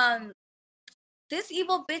 so this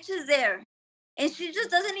evil bitch is there. And she just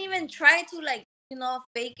doesn't even try to like,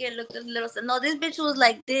 fake it, look a little. No, this bitch was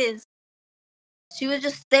like this. She was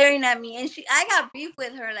just staring at me, and I got beef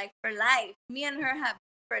with her like for life. Me and her have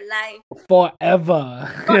for life. Forever.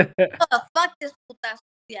 Fuck this puta.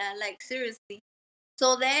 Yeah, like seriously.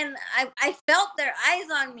 So then I felt their eyes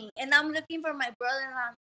on me, and I'm looking for my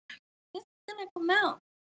brother-in-law. He's gonna come out,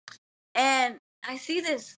 and I see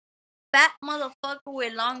this fat motherfucker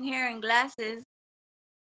with long hair and glasses,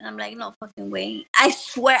 and I'm like, no fucking way. I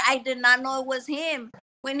swear I did not know it was him.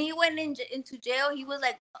 When he went into jail, he was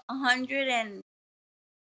like 170.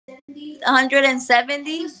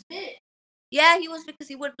 Yeah, he was because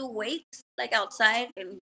he would do weights like outside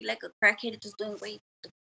and be like a crackhead just doing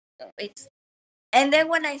weights. And then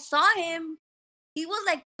when I saw him, he was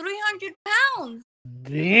like 300 pounds.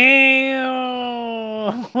 Damn.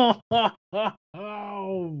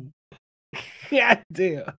 God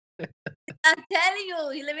damn. I'm telling you,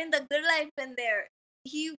 he living the good life in there.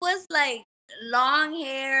 He was like long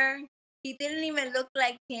hair. He didn't even look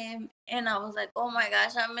like him. And I was like, oh my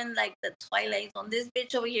gosh, I'm in like the twilight zone. This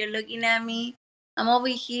bitch over here looking at me. I'm over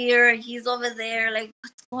here. He's over there. Like,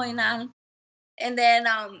 what's going on? And then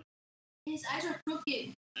his eyes are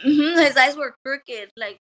crooked. His eyes were crooked.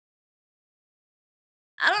 Like,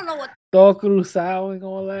 I don't know what. Todo cruzado and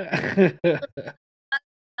all that.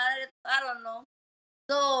 I don't know.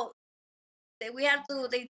 So they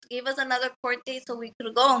gave us another court date so we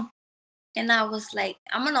could go. And I was like,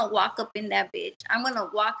 I'm gonna walk up in that bitch. I'm gonna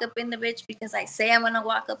walk up in the bitch because I say I'm gonna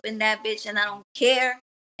walk up in that bitch and I don't care.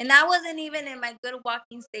 And I wasn't even in my good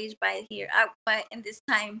walking stage but in this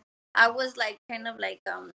time, I was like kind of like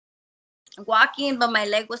walking, but my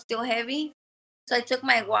leg was still heavy. So I took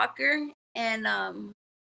my walker and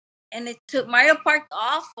it took Mario parked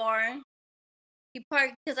off far. He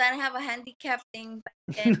parked because I didn't have a handicap thing back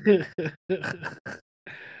then.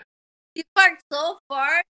 He parked so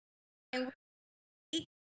far, and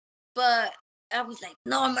but I was like,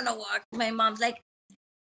 no, I'm gonna walk. My mom's like,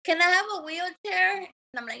 can I have a wheelchair?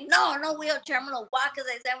 And I'm like, no, no wheelchair. I'm gonna walk because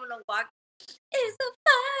I said I'm gonna walk. It's the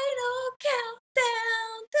final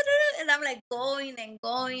countdown. And I'm like going and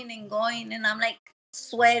going and going, and I'm like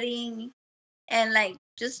sweating and like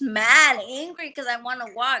just mad, angry because I want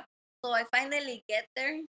to walk. So I finally get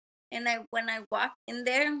there, and when I walk in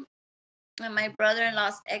there, and my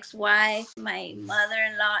brother-in-law's ex-wife, my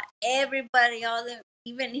mother-in-law, everybody, all them,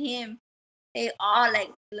 even him, they all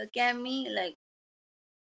like look at me like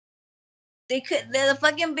the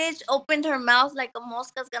fucking bitch opened her mouth like a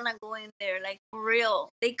mosca's gonna go in there, like for real.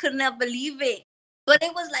 They could not believe it. But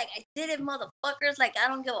it was like, I did it, motherfuckers. Like, I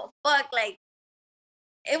don't give a fuck. Like,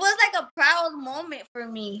 it was like a proud moment for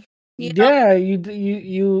me. You know? Yeah,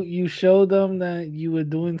 you showed them that you were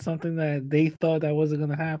doing something that they thought that wasn't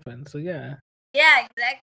gonna happen. So yeah. Yeah,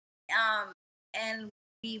 exactly. And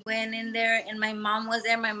we went in there, and my mom was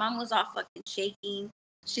there. My mom was all fucking shaking.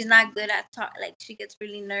 She's not good at talk. Like, she gets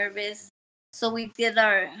really nervous. So we did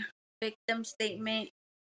our victim statement,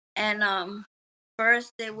 and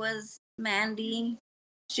first it was Mandy.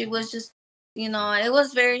 She was just, it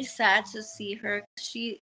was very sad to see her.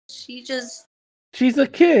 She just She's a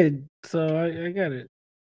kid, so I get it.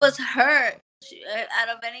 was hurt. Out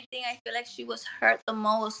of anything, I feel like she was hurt the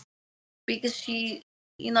most because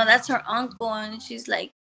that's her uncle, and she's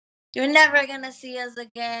like, you're never gonna see us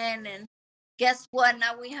again, and guess what,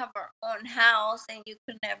 now we have our own house and you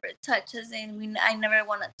could never touch us, and I never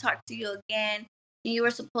want to talk to you again. You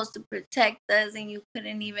were supposed to protect us and you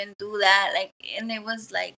couldn't even do that. Like, and it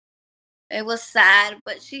was like, it was sad,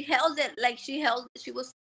 but she held it, like she held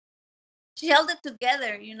it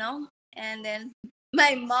together, and then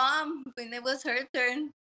my mom, when it was her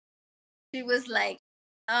turn, she was like,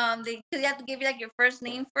 cause you have to give you like your first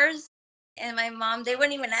name first. And my mom, they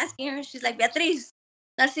weren't even asking her. She's like, Beatriz.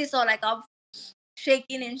 Narciso, like all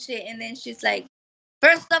shaking and shit. And then she's like,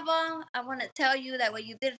 first of all, I want to tell you that what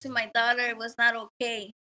you did to my daughter was not okay.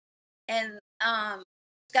 And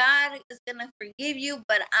God is gonna forgive you,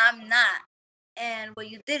 but I'm not. And what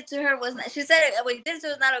you did to her was not, she said what you did to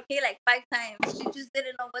her was not okay like 5 times. She just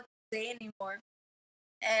didn't know what to say anymore.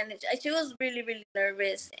 and she was really really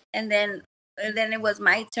nervous. And then it was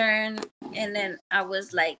my turn, and then I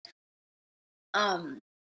was like, um,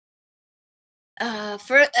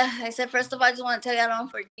 first I said, first of all, I just want to tell you I don't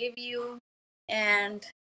forgive you, and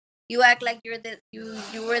you act like you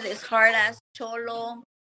were this hard ass cholo,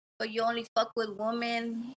 but you only fuck with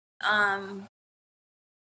women. Um,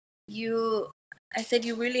 you, I said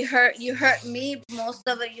you hurt me most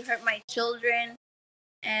of it. You hurt my children,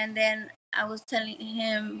 and then I was telling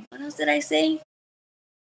him, what else did I say?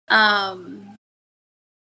 ¿Qué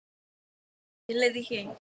le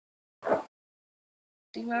dije?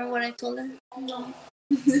 Do you remember what I told her? No.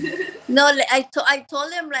 No, I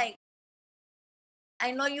told him, like,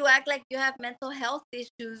 I know you act like you have mental health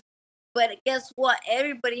issues, but guess what?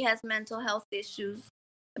 Everybody has mental health issues.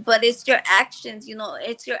 But it's your actions,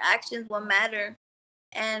 it's your actions what matter.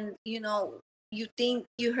 And, you think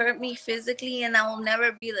you hurt me physically, and I will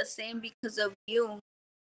never be the same because of you.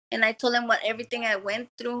 And I told him what everything I went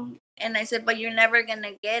through. And I said, but you're never going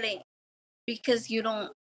to get it because you're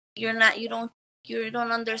not, you don't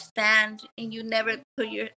understand. And you never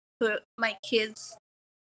put my kids,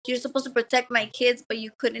 you're supposed to protect my kids, but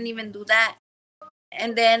you couldn't even do that.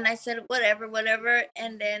 And then I said, whatever, whatever.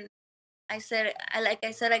 And then like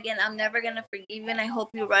I said again, I'm never gonna forgive you, and I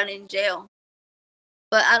hope you run in jail.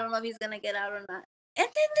 But I don't know if he's gonna get out or not. And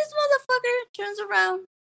then this motherfucker turns around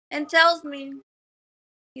and tells me,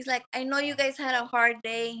 he's like, I know you guys had a hard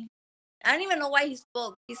day. I don't even know why he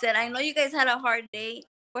spoke. He said, I know you guys had a hard day.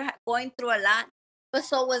 We're going through a lot, but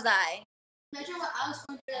so was I. Imagine what I was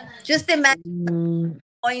going through. Just imagine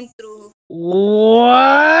going through.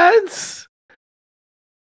 What?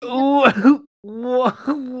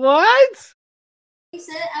 What? He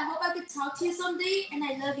said, I hope I could talk to you someday, and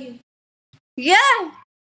I love you. Yeah.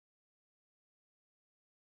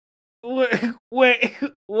 Wait,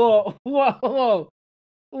 whoa. What?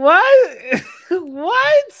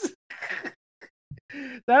 What?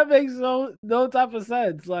 That makes no type of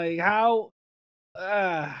sense. Like how?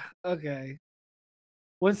 Okay.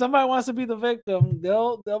 When somebody wants to be the victim,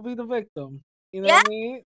 they'll be the victim. You know Yeah. what I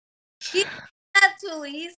mean? He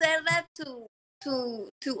said that to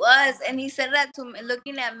us, and he said that to me,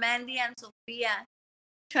 looking at Mandy and Sophia,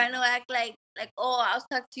 trying to act like, oh, I'll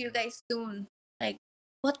talk to you guys soon. Like,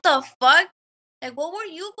 what the fuck? Like, what were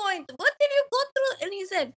you going through? What did you go through? And he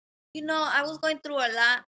said, I was going through a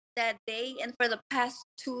lot that day, and for the past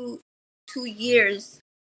two years,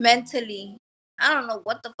 mentally. I don't know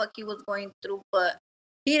what the fuck he was going through, but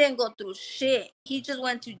he didn't go through shit. He just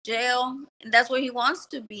went to jail, and that's where he wants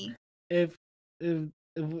to be. If if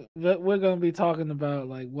we're gonna be talking about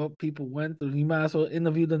like what people went through, you might as well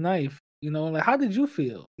interview the knife. Like how did you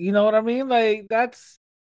feel? You know what I mean? Like that's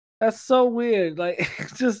so weird. Like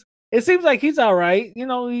just it seems like he's all right.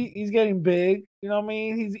 He's getting big. You know what I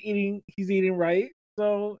mean? He's eating right.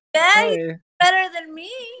 So Yeah, he's hey, better than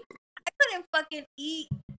me. I couldn't fucking eat.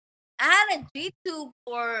 I had a G tube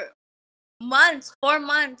for months, 4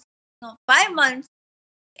 months, no, 5 months,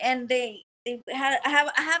 and I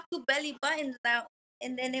have two belly buttons now,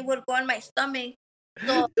 and then it would go on my stomach.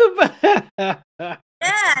 So yeah,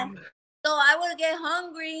 so I would get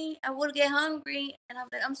hungry. And I'm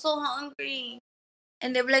like, I'm so hungry,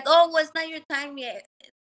 and they're like, oh, well, it's not your time yet.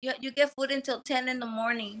 You get food until 10 in the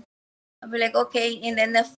morning. I'll be like, okay, and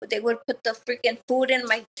then they would put the freaking food in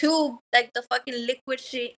my tube, like the fucking liquid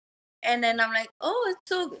shit, and then I'm like, oh, it's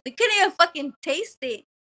too. They couldn't even fucking taste it.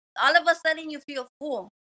 All of a sudden, you feel full.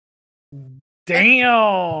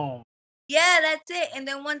 damn. Yeah, that's it. And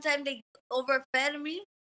then one time they overfed me.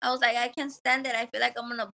 I was like, I can't stand it. I feel like I'm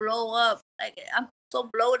gonna blow up. Like I'm so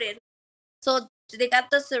bloated. So they got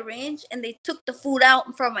the syringe and they took the food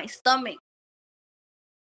out from my stomach.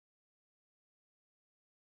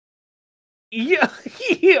 Yo,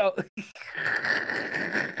 yo.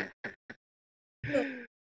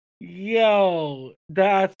 Yo,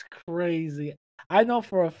 that's crazy. I know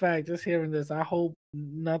for a fact, just hearing this, I hope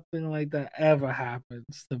nothing like that ever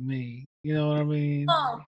happens to me. You know what I mean?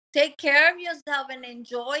 Oh, take care of yourself and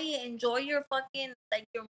enjoy it. Enjoy your fucking like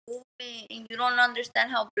your movement, and you don't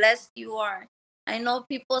understand how blessed you are. I know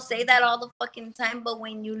people say that all the fucking time, but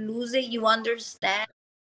when you lose it, you understand.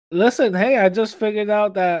 Listen, hey, I just figured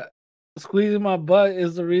out that squeezing my butt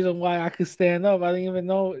is the reason why I could stand up. I didn't even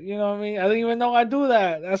know, you know what I mean? I didn't even know I do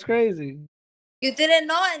that. That's crazy. You didn't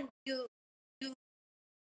know, and you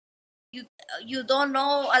you you don't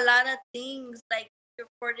know a lot of things like your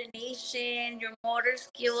coordination, your motor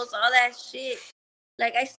skills, all that shit.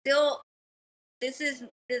 Like I still, this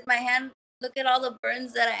my hand. Look at all the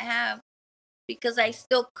burns that I have because I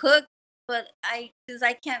still cook, but since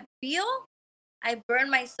I can't feel, I burn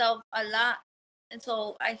myself a lot. and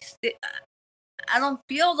so I don't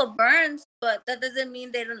feel the burns, but that doesn't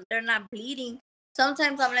mean they're not bleeding.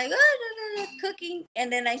 Sometimes I'm like, cooking,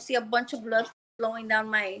 and then I see a bunch of blood flowing down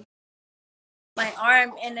my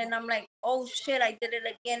arm, and then I'm like, oh shit, I did it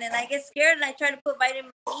again, and I get scared, and I try to put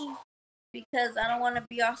vitamin E because I don't want to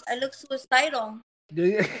be off. I look suicidal.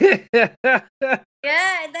 Yeah,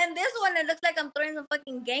 and then this one, it looks like I'm throwing some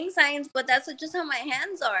fucking gang signs, but that's just how my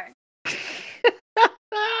hands are.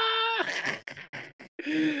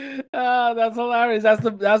 Oh, that's hilarious. That's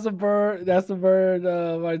the bird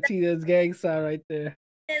Martinez gang sign right there.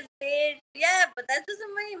 Yes, bitch. Yeah, but that's just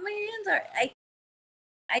how my hands are. I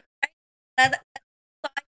that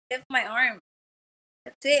I lift my arm.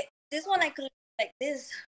 That's it. This one I could lift like this,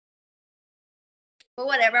 but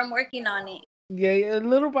whatever. I'm working on it. Yeah,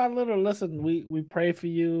 little by little. Listen, we pray for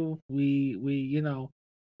you. We we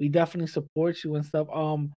definitely support you and stuff.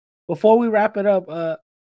 Before we wrap it up,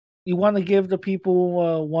 you want to give the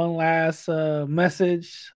people one last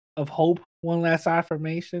message of hope, one last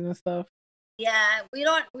affirmation and stuff. Yeah, we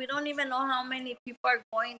don't even know how many people are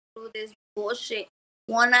going through this bullshit.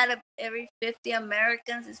 One out of every 50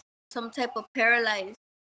 Americans is some type of paralyzed,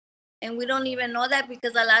 and we don't even know that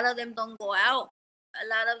because a lot of them don't go out. A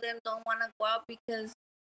lot of them don't want to go out because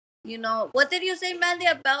what did you say, Mandy,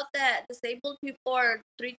 about that? Disabled people are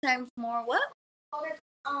 3 times more what?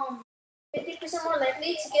 50% more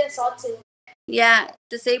likely to get assaulted. Yeah,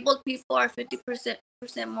 disabled people are 50%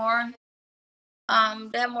 more.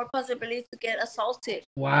 They have more possibilities to get assaulted.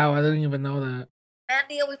 Wow, I didn't even know that.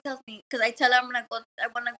 Mandy always tells me because I tell her I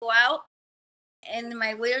wanna go out in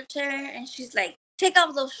my wheelchair, and she's like, "Take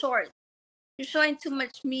off those shorts. You're showing too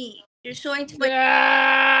much meat. You're showing too much. You're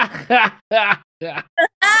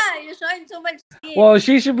showing too much skin." Well,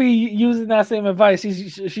 she should be using that same advice.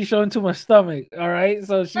 She's showing too much stomach. All right,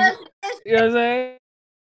 so she, you know what I'm saying?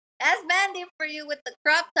 That's Mandy for you with the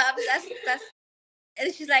crop tops. That's.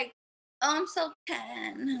 And she's like, "Oh, I'm so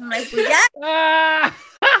tan." I'm like, well, "Yeah,"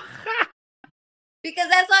 because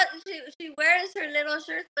that's all she wears her little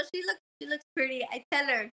shirts, but she looks pretty. I tell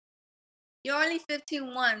her, "You're only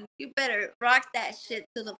 15-1. You better rock that shit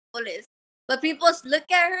to the fullest." But people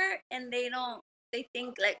look at her and they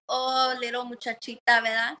think like, "Oh, little muchachita,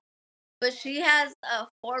 ¿verdad?" But she has a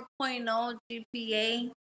 4.0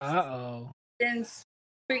 GPA Uh-oh. since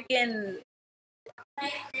freaking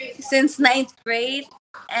since ninth grade,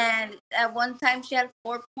 and at one time she had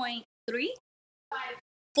 4.3,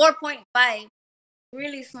 4.5.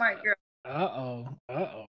 Really smart girl. Uh-oh.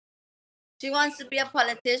 Uh-oh. She wants to be a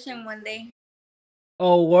politician one day.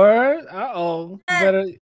 Oh, word? Uh-oh.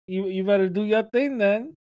 You better do your thing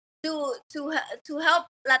then. To help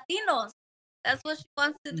Latinos. That's what she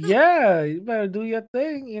wants to do. Yeah, you better do your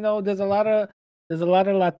thing. There's a lot of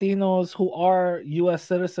Latinos who are US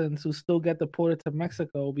citizens who still get deported to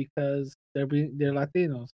Mexico because they're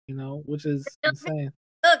Latinos, which is insane.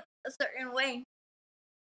 Look a certain way.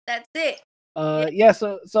 That's it. Yeah,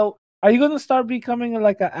 so are you gonna start becoming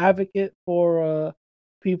like an advocate for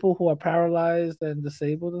people who are paralyzed and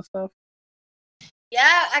disabled and stuff?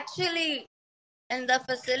 Yeah, actually, in the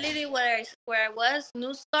facility where I was,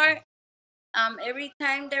 New Start, every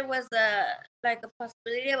time there was a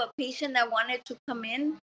possibility of a patient that wanted to come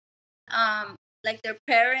in, like their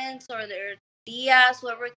parents or their tias,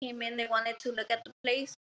 whoever came in, they wanted to look at the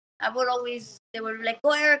place. They were like,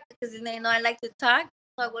 "Oh, Eric," because they know I like to talk.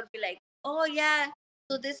 So I would be like, "Oh, yeah.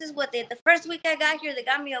 So this is what the first week I got here, they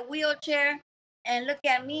got me a wheelchair. And look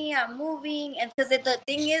at me, I'm moving." And because the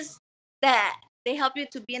thing is that they help you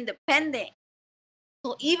to be independent.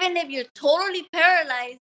 So even if you're totally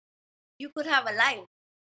paralyzed, you could have a life.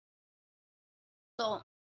 So,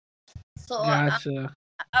 so Gotcha.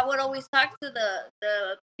 I would always talk to the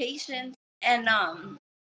patients and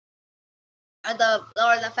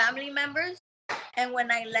the family members. And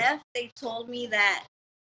when I left, they told me that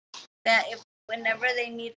if whenever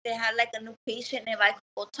they had like a new patient, if I could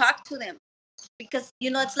go talk to them, because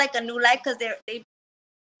it's like a new life, because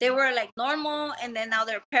they were like normal, and then now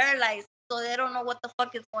they're paralyzed, so they don't know what the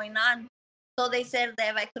fuck is going on. So they said that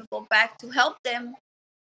if I could go back to help them,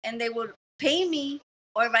 and they would pay me,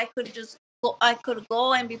 or if I could just go, I could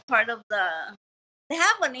go and be part of they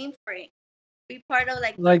have a name for it. Be part of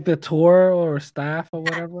Like the tour or staff or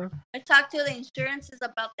whatever. I talked to the insurances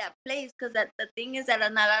about that place, because that the thing is that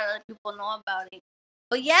not a lot of people know about it.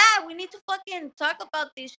 But yeah, we need to fucking talk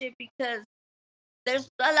about this shit, because there's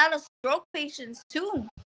a lot of stroke patients too.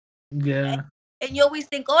 Yeah. And you always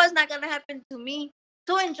think, "Oh, it's not gonna happen to me."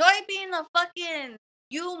 So enjoy being a fucking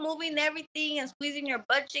you moving everything and squeezing your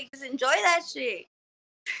butt cheeks. Enjoy that shit.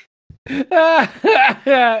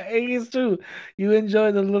 It's true. You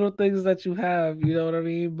enjoy the little things that you have. You know what I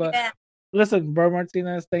mean? But Yeah. listen, Bro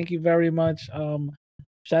Martinez, thank you very much.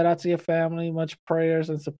 Shout out to your family. Much prayers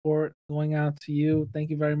and support going out to you.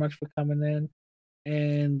 Thank you very much for coming in.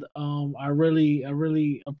 And I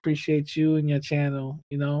really appreciate you and your channel.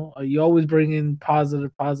 You know, you always bring in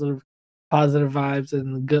positive vibes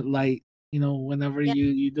and good light. You know, whenever Yeah.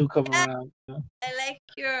 you do come Yeah. around. You know? I like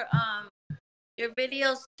your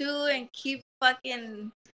videos too, and keep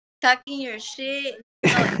fucking talking your shit.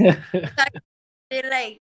 Talking shit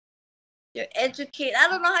like you're educated. I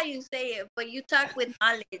don't know how you say it, but you talk with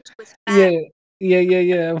knowledge, with Yeah, facts.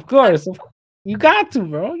 yeah. Of course, you got to,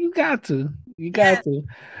 bro. You got to, you Yeah. got to.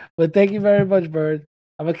 But thank you very much, Bird.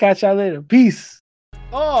 I'm gonna catch y'all later. Peace.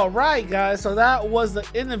 All right, guys. So that was the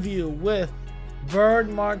interview with Bird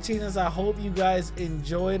Martinez. I hope you guys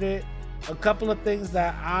enjoyed it. A couple of things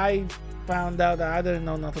that I found out that I didn't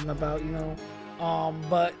know nothing about, you know.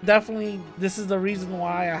 But definitely this is the reason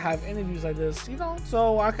why I have interviews like this, you know,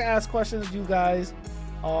 so I can ask questions you guys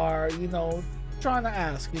are, you know, trying to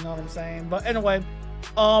ask, you know what I'm saying? But anyway,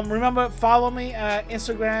 remember, follow me at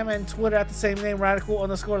Instagram and Twitter at the same name,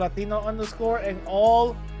 radical_Latino_, and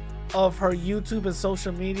all of her YouTube and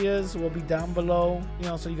social medias will be down below, you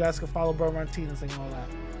know, so you guys can follow Bro Martinez and all that.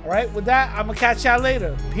 All right, with that, I'm gonna catch y'all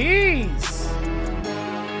later. Peace.